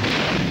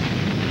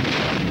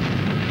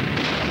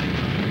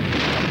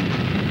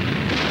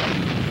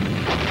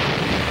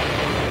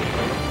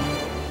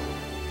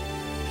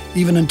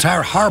 Even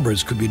entire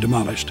harbors could be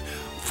demolished,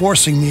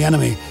 forcing the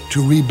enemy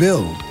to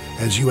rebuild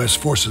as U.S.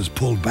 forces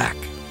pulled back.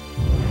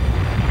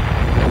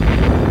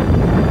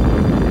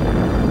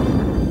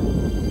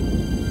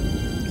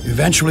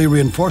 Eventually,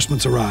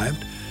 reinforcements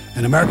arrived,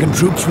 and American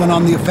troops went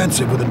on the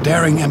offensive with a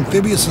daring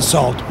amphibious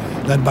assault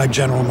led by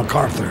General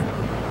MacArthur.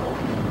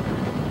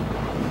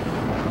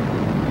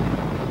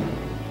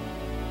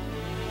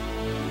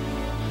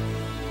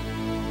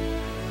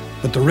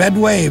 But the red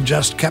wave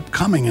just kept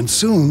coming, and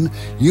soon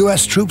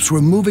U.S. troops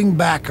were moving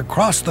back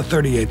across the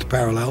 38th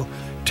parallel,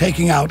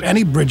 taking out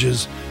any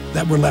bridges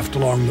that were left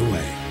along the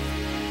way.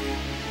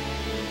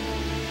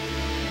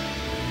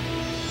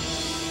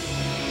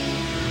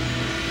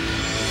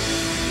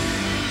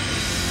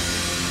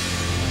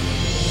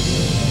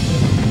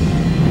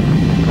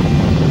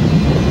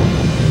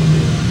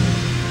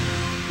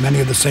 Many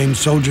of the same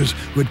soldiers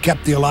who had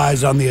kept the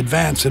Allies on the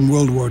advance in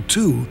World War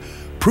II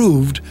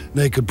proved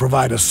they could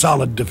provide a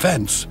solid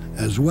defense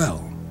as well.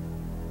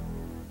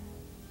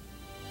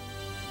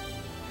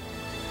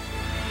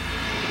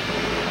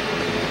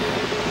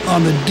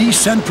 On the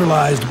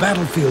decentralized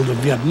battlefield of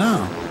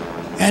Vietnam,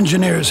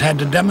 engineers had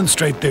to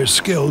demonstrate their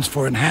skills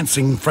for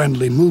enhancing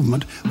friendly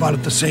movement while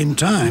at the same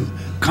time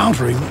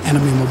countering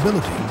enemy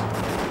mobility.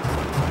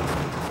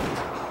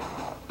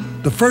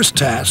 The first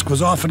task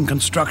was often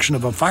construction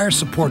of a fire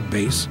support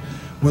base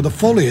where the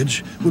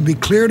foliage would be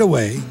cleared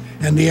away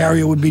and the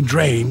area would be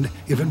drained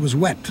if it was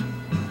wet.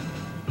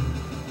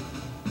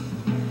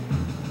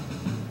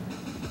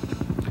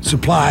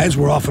 Supplies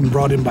were often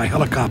brought in by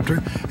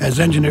helicopter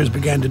as engineers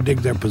began to dig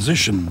their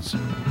positions.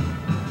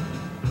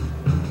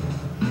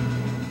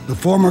 The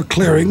former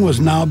clearing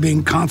was now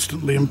being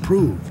constantly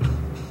improved.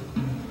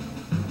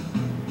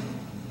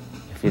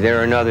 If you're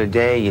there another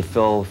day, you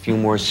fill a few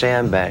more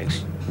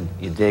sandbags.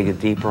 You dig a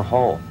deeper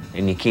hole,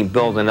 and you keep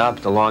building up.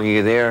 The longer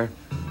you're there,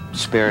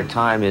 spare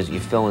time is you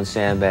fill in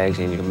sandbags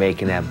and you're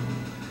making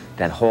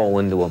that hole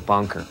into a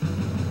bunker.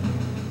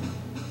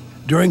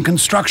 During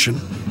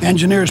construction,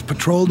 engineers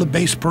patrolled the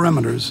base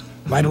perimeters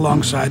right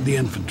alongside the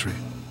infantry.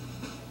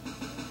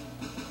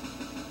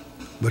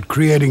 But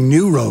creating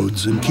new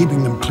roads and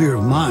keeping them clear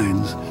of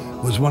mines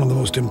was one of the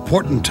most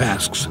important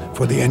tasks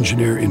for the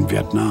engineer in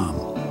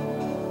Vietnam.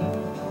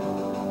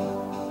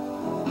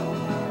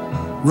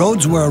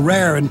 Roads were a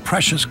rare and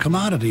precious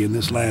commodity in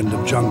this land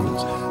of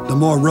jungles. The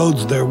more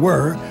roads there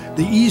were,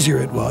 the easier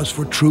it was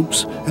for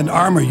troops and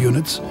armor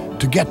units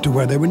to get to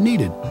where they were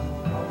needed.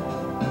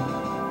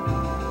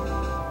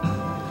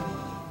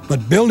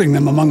 But building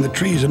them among the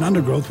trees and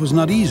undergrowth was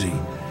not easy.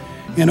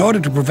 In order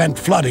to prevent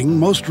flooding,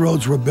 most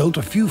roads were built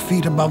a few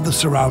feet above the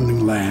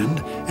surrounding land,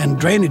 and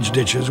drainage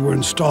ditches were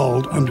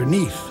installed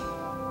underneath.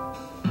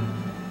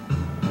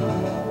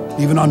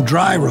 Even on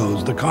dry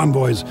roads, the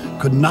convoys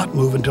could not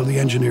move until the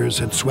engineers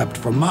had swept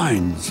for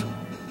mines.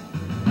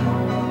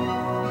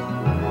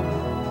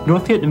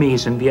 North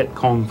Vietnamese and Viet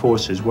Cong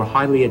forces were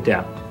highly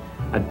adept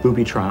at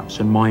booby traps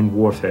and mine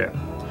warfare.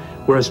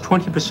 Whereas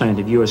 20%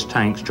 of U.S.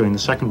 tanks during the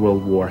Second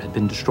World War had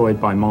been destroyed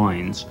by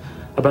mines,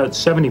 about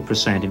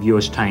 70% of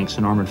U.S. tanks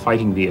and armored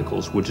fighting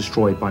vehicles were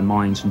destroyed by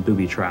mines and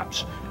booby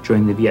traps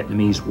during the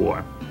Vietnamese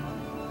War.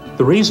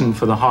 The reason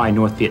for the high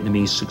North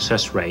Vietnamese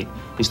success rate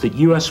is that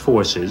U.S.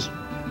 forces,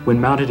 when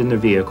mounted in their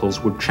vehicles,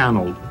 were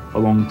channeled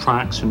along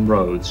tracks and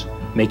roads,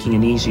 making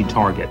an easy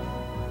target.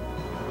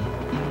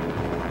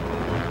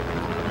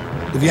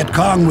 The Viet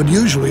Cong would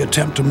usually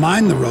attempt to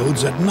mine the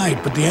roads at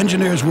night, but the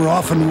engineers were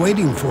often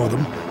waiting for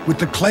them with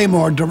the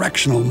Claymore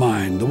directional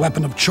mine, the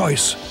weapon of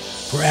choice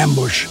for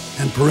ambush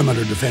and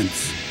perimeter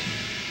defense.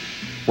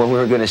 When we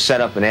were going to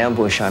set up an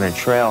ambush on a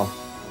trail,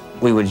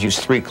 we would use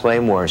 3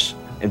 Claymores,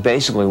 and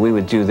basically we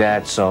would do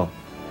that so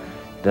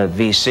the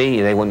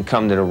VC, they wouldn't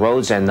come to the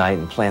roads at night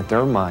and plant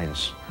their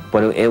mines.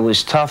 But it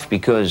was tough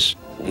because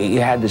you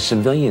had the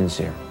civilians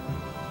there.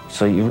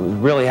 So you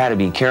really had to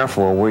be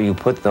careful where you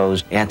put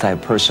those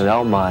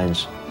anti-personnel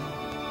mines.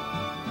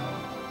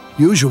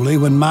 Usually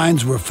when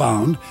mines were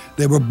found,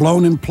 they were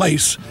blown in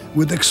place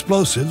with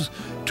explosives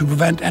to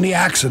prevent any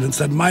accidents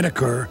that might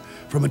occur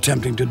from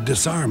attempting to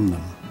disarm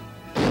them.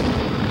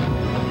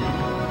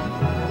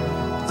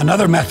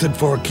 Another method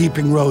for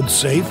keeping roads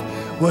safe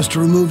was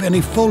to remove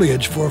any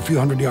foliage for a few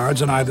hundred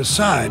yards on either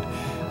side,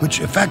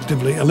 which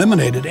effectively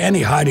eliminated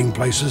any hiding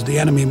places the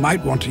enemy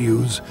might want to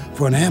use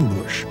for an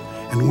ambush.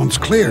 And once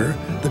clear,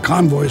 the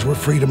convoys were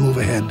free to move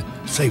ahead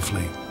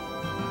safely.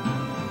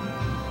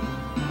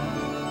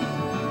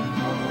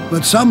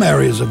 But some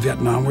areas of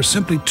Vietnam were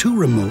simply too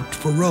remote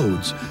for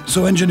roads,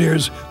 so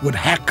engineers would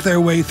hack their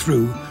way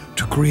through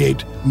to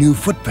create new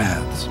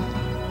footpaths.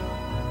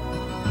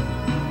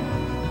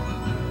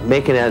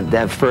 Making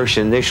that first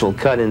initial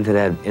cut into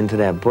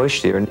that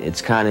bush there,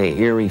 it's kind of an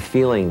eerie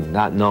feeling,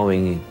 not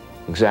knowing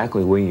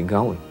exactly where you're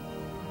going.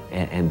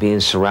 and being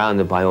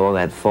surrounded by all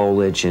that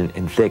foliage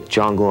and thick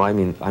jungle, I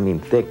mean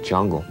thick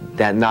jungle.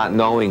 That not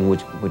knowing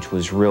which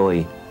was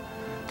really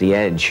the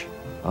edge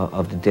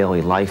of the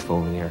daily life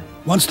over there.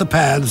 Once the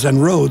paths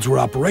and roads were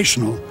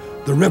operational,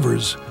 the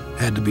rivers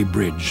had to be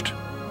bridged.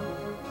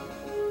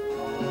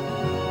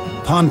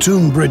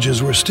 Pontoon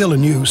bridges were still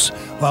in use,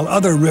 while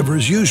other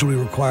rivers usually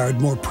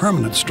required more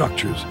permanent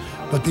structures.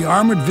 But the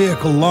Armored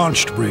Vehicle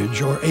Launched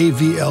Bridge, or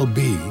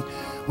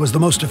AVLB, was the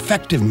most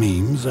effective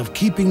means of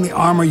keeping the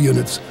armor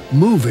units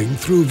moving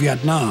through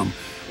Vietnam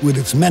with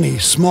its many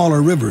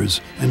smaller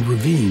rivers and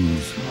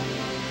ravines.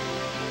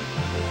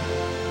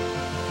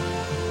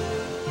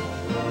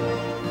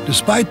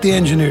 Despite the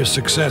engineers'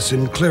 success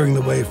in clearing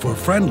the way for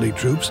friendly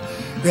troops,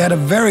 they had a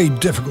very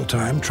difficult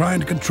time trying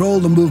to control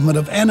the movement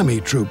of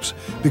enemy troops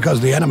because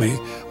the enemy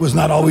was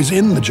not always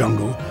in the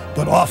jungle,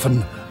 but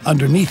often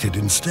underneath it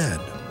instead.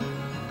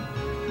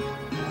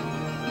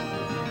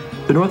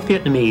 The North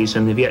Vietnamese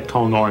and the Viet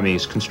Cong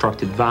armies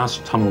constructed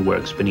vast tunnel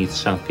works beneath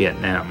South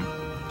Vietnam.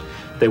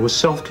 They were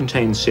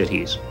self-contained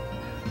cities.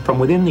 From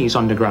within these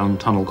underground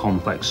tunnel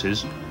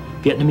complexes,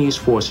 Vietnamese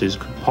forces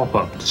could pop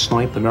up to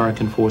snipe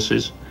American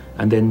forces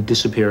and then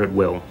disappear at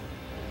will.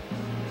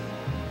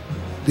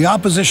 The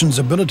opposition's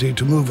ability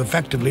to move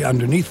effectively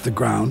underneath the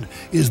ground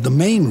is the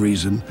main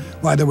reason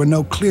why there were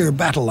no clear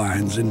battle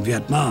lines in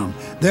Vietnam.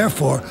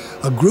 Therefore,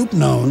 a group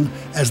known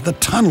as the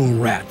Tunnel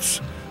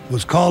Rats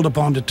was called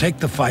upon to take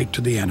the fight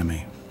to the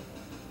enemy.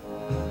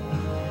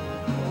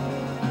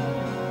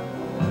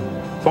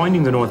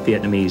 Finding the North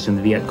Vietnamese and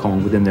the Viet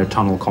Cong within their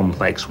tunnel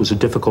complex was a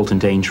difficult and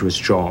dangerous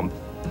job.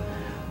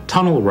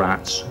 Tunnel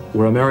Rats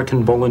were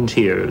American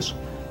volunteers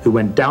who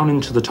went down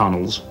into the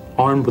tunnels,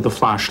 armed with a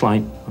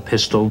flashlight, a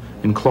pistol,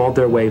 and clawed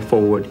their way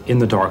forward in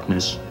the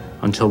darkness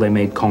until they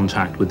made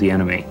contact with the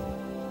enemy.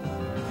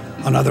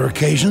 On other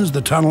occasions,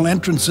 the tunnel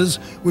entrances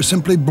were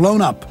simply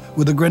blown up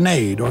with a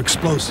grenade or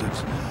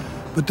explosives.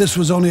 But this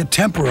was only a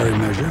temporary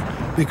measure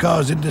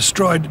because it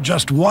destroyed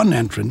just one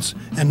entrance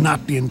and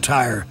not the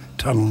entire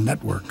tunnel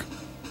network.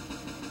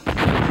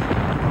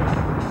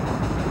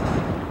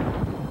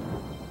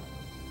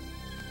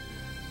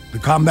 The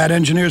combat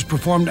engineers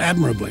performed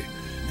admirably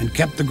and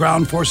kept the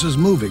ground forces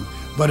moving,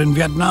 but in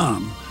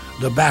Vietnam,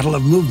 the battle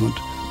of movement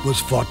was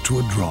fought to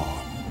a draw.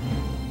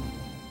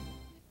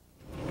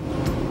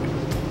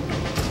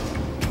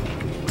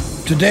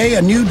 Today,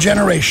 a new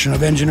generation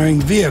of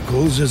engineering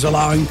vehicles is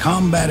allowing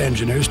combat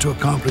engineers to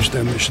accomplish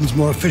their missions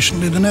more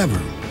efficiently than ever.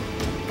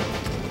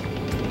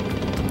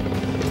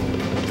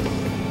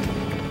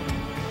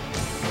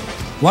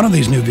 One of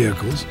these new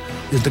vehicles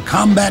is the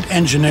Combat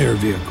Engineer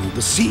Vehicle.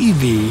 The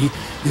CEV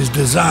is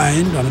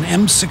designed on an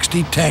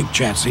M60 tank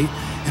chassis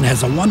and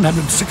has a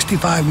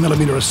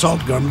 165mm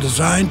assault gun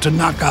designed to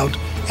knock out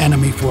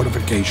enemy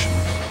fortifications.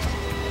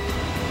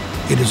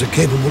 It is a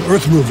capable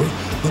earth mover,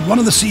 but one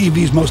of the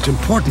CEV's most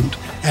important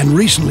and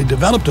recently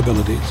developed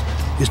abilities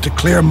is to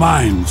clear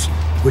mines,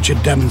 which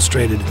it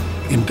demonstrated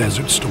in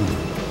Desert Storm.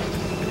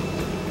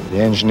 The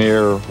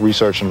Engineer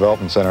Research and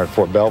Development Center at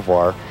Fort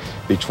Belvoir,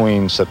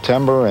 between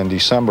September and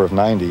December of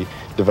 '90,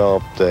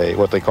 developed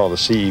what they call the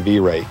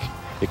CEV rake.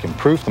 It can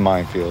proof the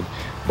minefield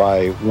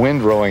by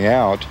windrowing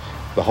out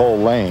the whole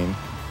lane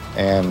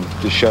and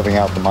just shoving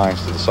out the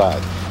mines to the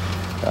side.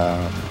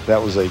 That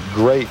was a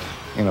great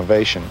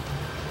innovation,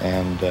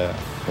 and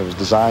it was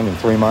designed in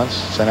 3 months,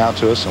 sent out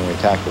to us, and we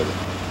attacked with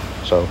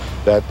it. So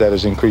that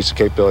has increased the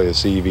capability of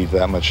the CEV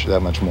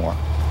that much more.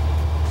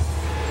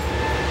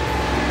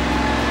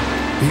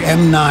 The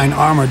M9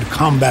 Armored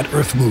Combat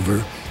Earth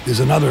Mover is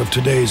another of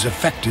today's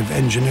effective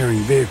engineering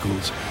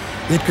vehicles.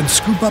 It can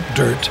scoop up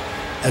dirt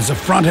as a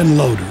front-end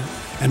loader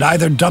and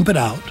either dump it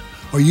out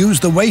or use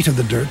the weight of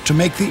the dirt to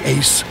make the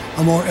ACE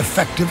a more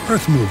effective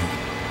earth mover.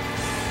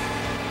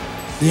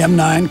 The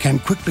M9 can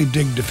quickly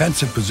dig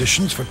defensive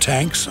positions for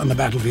tanks on the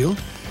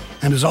battlefield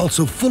and is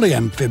also fully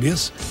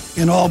amphibious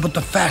in all but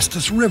the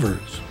fastest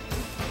rivers.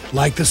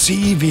 Like the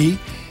CEV,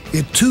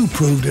 it too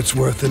proved its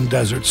worth in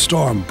Desert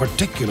Storm,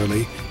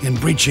 particularly in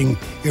breaching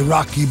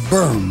Iraqi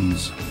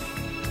berms.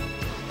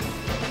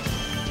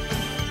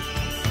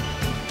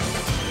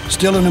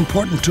 Still an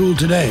important tool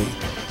today,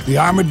 the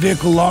Armored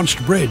Vehicle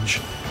Launched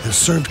Bridge has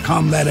served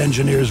combat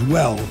engineers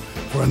well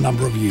for a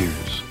number of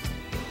years.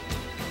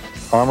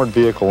 Armored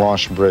Vehicle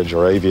Launched Bridge,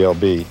 or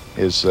AVLB,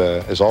 is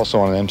also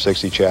on an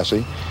M60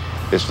 chassis.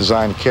 It's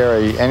designed to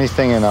carry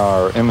anything in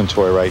our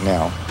inventory right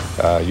now.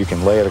 You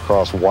can lay it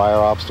across wire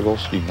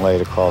obstacles, you can lay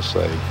it across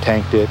a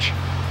tank ditch,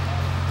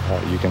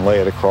 you can lay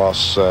it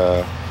across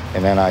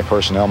an NI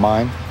personnel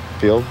mine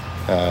field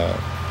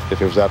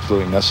if it was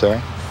absolutely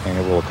necessary, and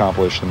it will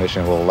accomplish the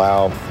mission. It will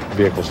allow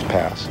vehicles to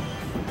pass.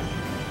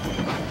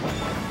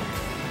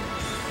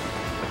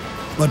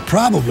 But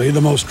probably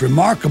the most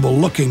remarkable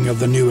looking of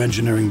the new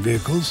engineering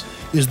vehicles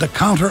is the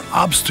Counter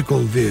Obstacle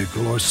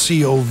Vehicle, or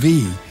COV.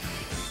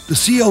 The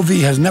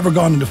COV has never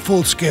gone into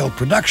full-scale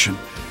production,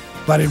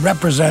 but it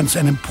represents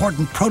an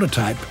important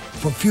prototype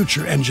for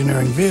future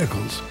engineering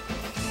vehicles.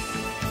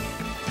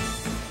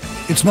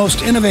 Its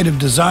most innovative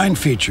design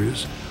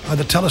features are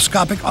the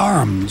telescopic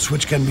arms,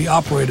 which can be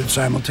operated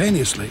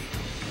simultaneously.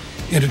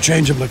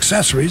 Interchangeable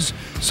accessories,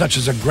 such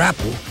as a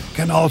grapple,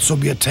 can also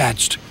be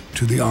attached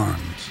to the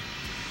arms.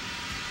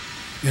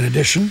 In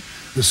addition,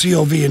 the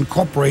COV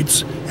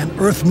incorporates an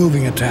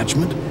earth-moving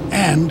attachment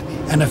and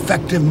an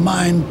effective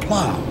mine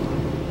plow.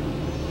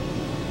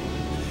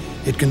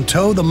 It can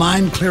tow the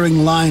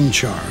mine-clearing line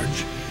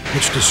charge,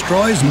 which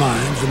destroys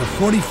mines in a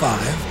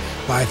 45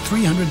 by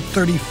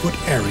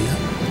 330-foot area,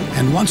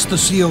 and once the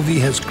COV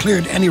has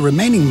cleared any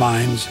remaining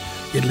mines,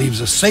 it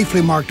leaves a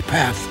safely marked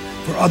path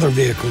for other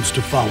vehicles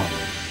to follow.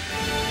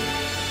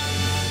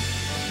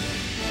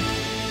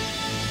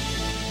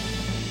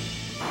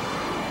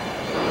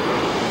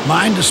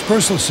 Mine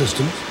dispersal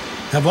systems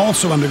have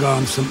also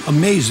undergone some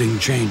amazing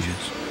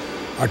changes.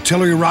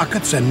 Artillery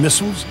rockets and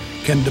missiles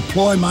can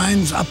deploy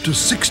mines up to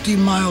 60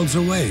 miles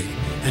away,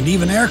 and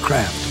even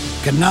aircraft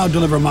can now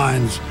deliver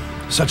mines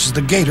such as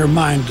the Gator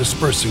mine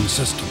dispersing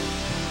system.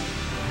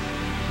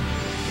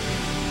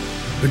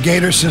 The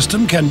Gator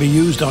system can be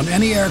used on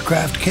any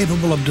aircraft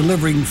capable of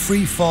delivering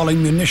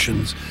free-falling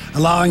munitions,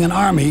 allowing an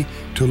army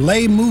to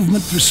lay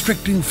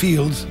movement-restricting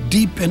fields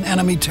deep in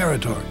enemy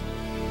territory.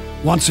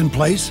 Once in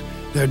place,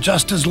 they're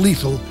just as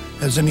lethal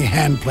as any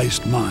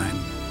hand-placed mine.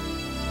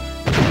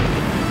 But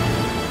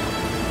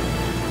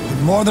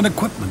more than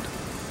equipment,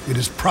 it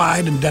is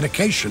pride and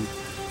dedication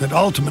that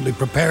ultimately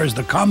prepares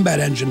the combat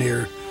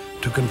engineer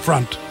to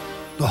confront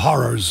the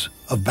horrors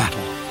of battle.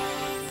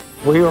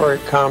 We were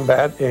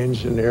combat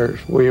engineers.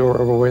 We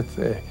were with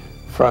the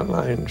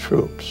frontline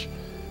troops.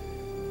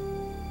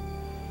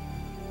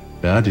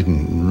 I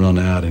didn't run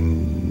out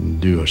and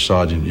do a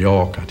Sergeant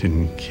York. I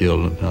didn't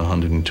kill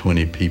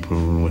 120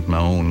 people with my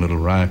own little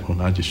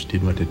rifle. I just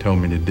did what they told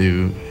me to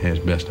do as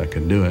best I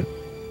could do it.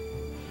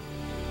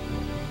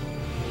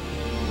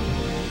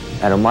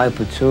 Out of my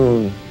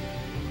platoon,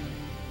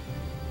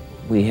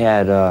 we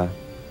had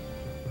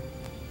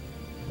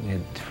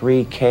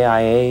 3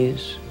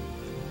 KIAs,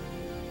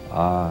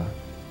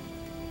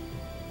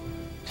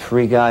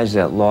 3 guys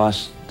that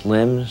lost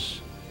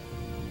limbs,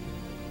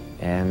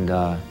 and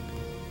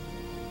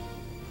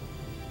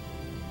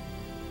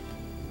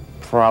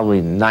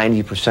probably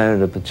 90% of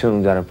the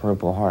platoon got a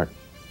Purple Heart.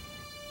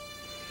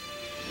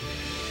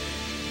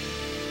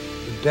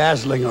 The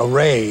dazzling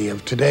array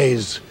of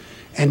today's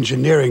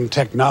engineering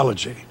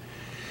technology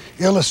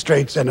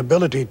illustrates an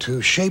ability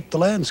to shape the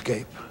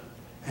landscape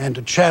and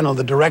to channel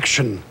the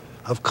direction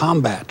of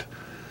combat.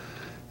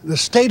 The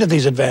state of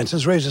these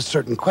advances raises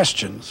certain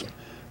questions.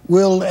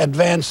 Will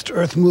advanced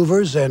earth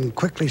movers and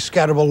quickly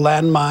scatterable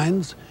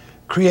landmines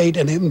create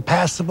an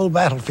impassable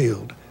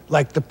battlefield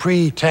like the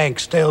pre-tank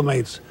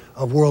stalemates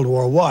of World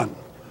War I?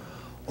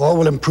 Or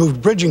will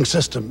improved bridging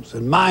systems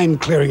and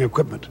mine-clearing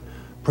equipment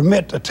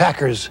permit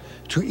attackers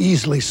to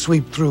easily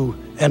sweep through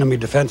enemy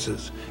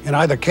defenses? In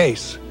either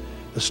case,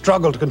 the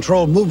struggle to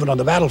control movement on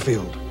the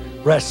battlefield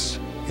rests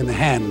in the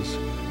hands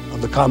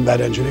of the combat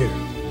engineer.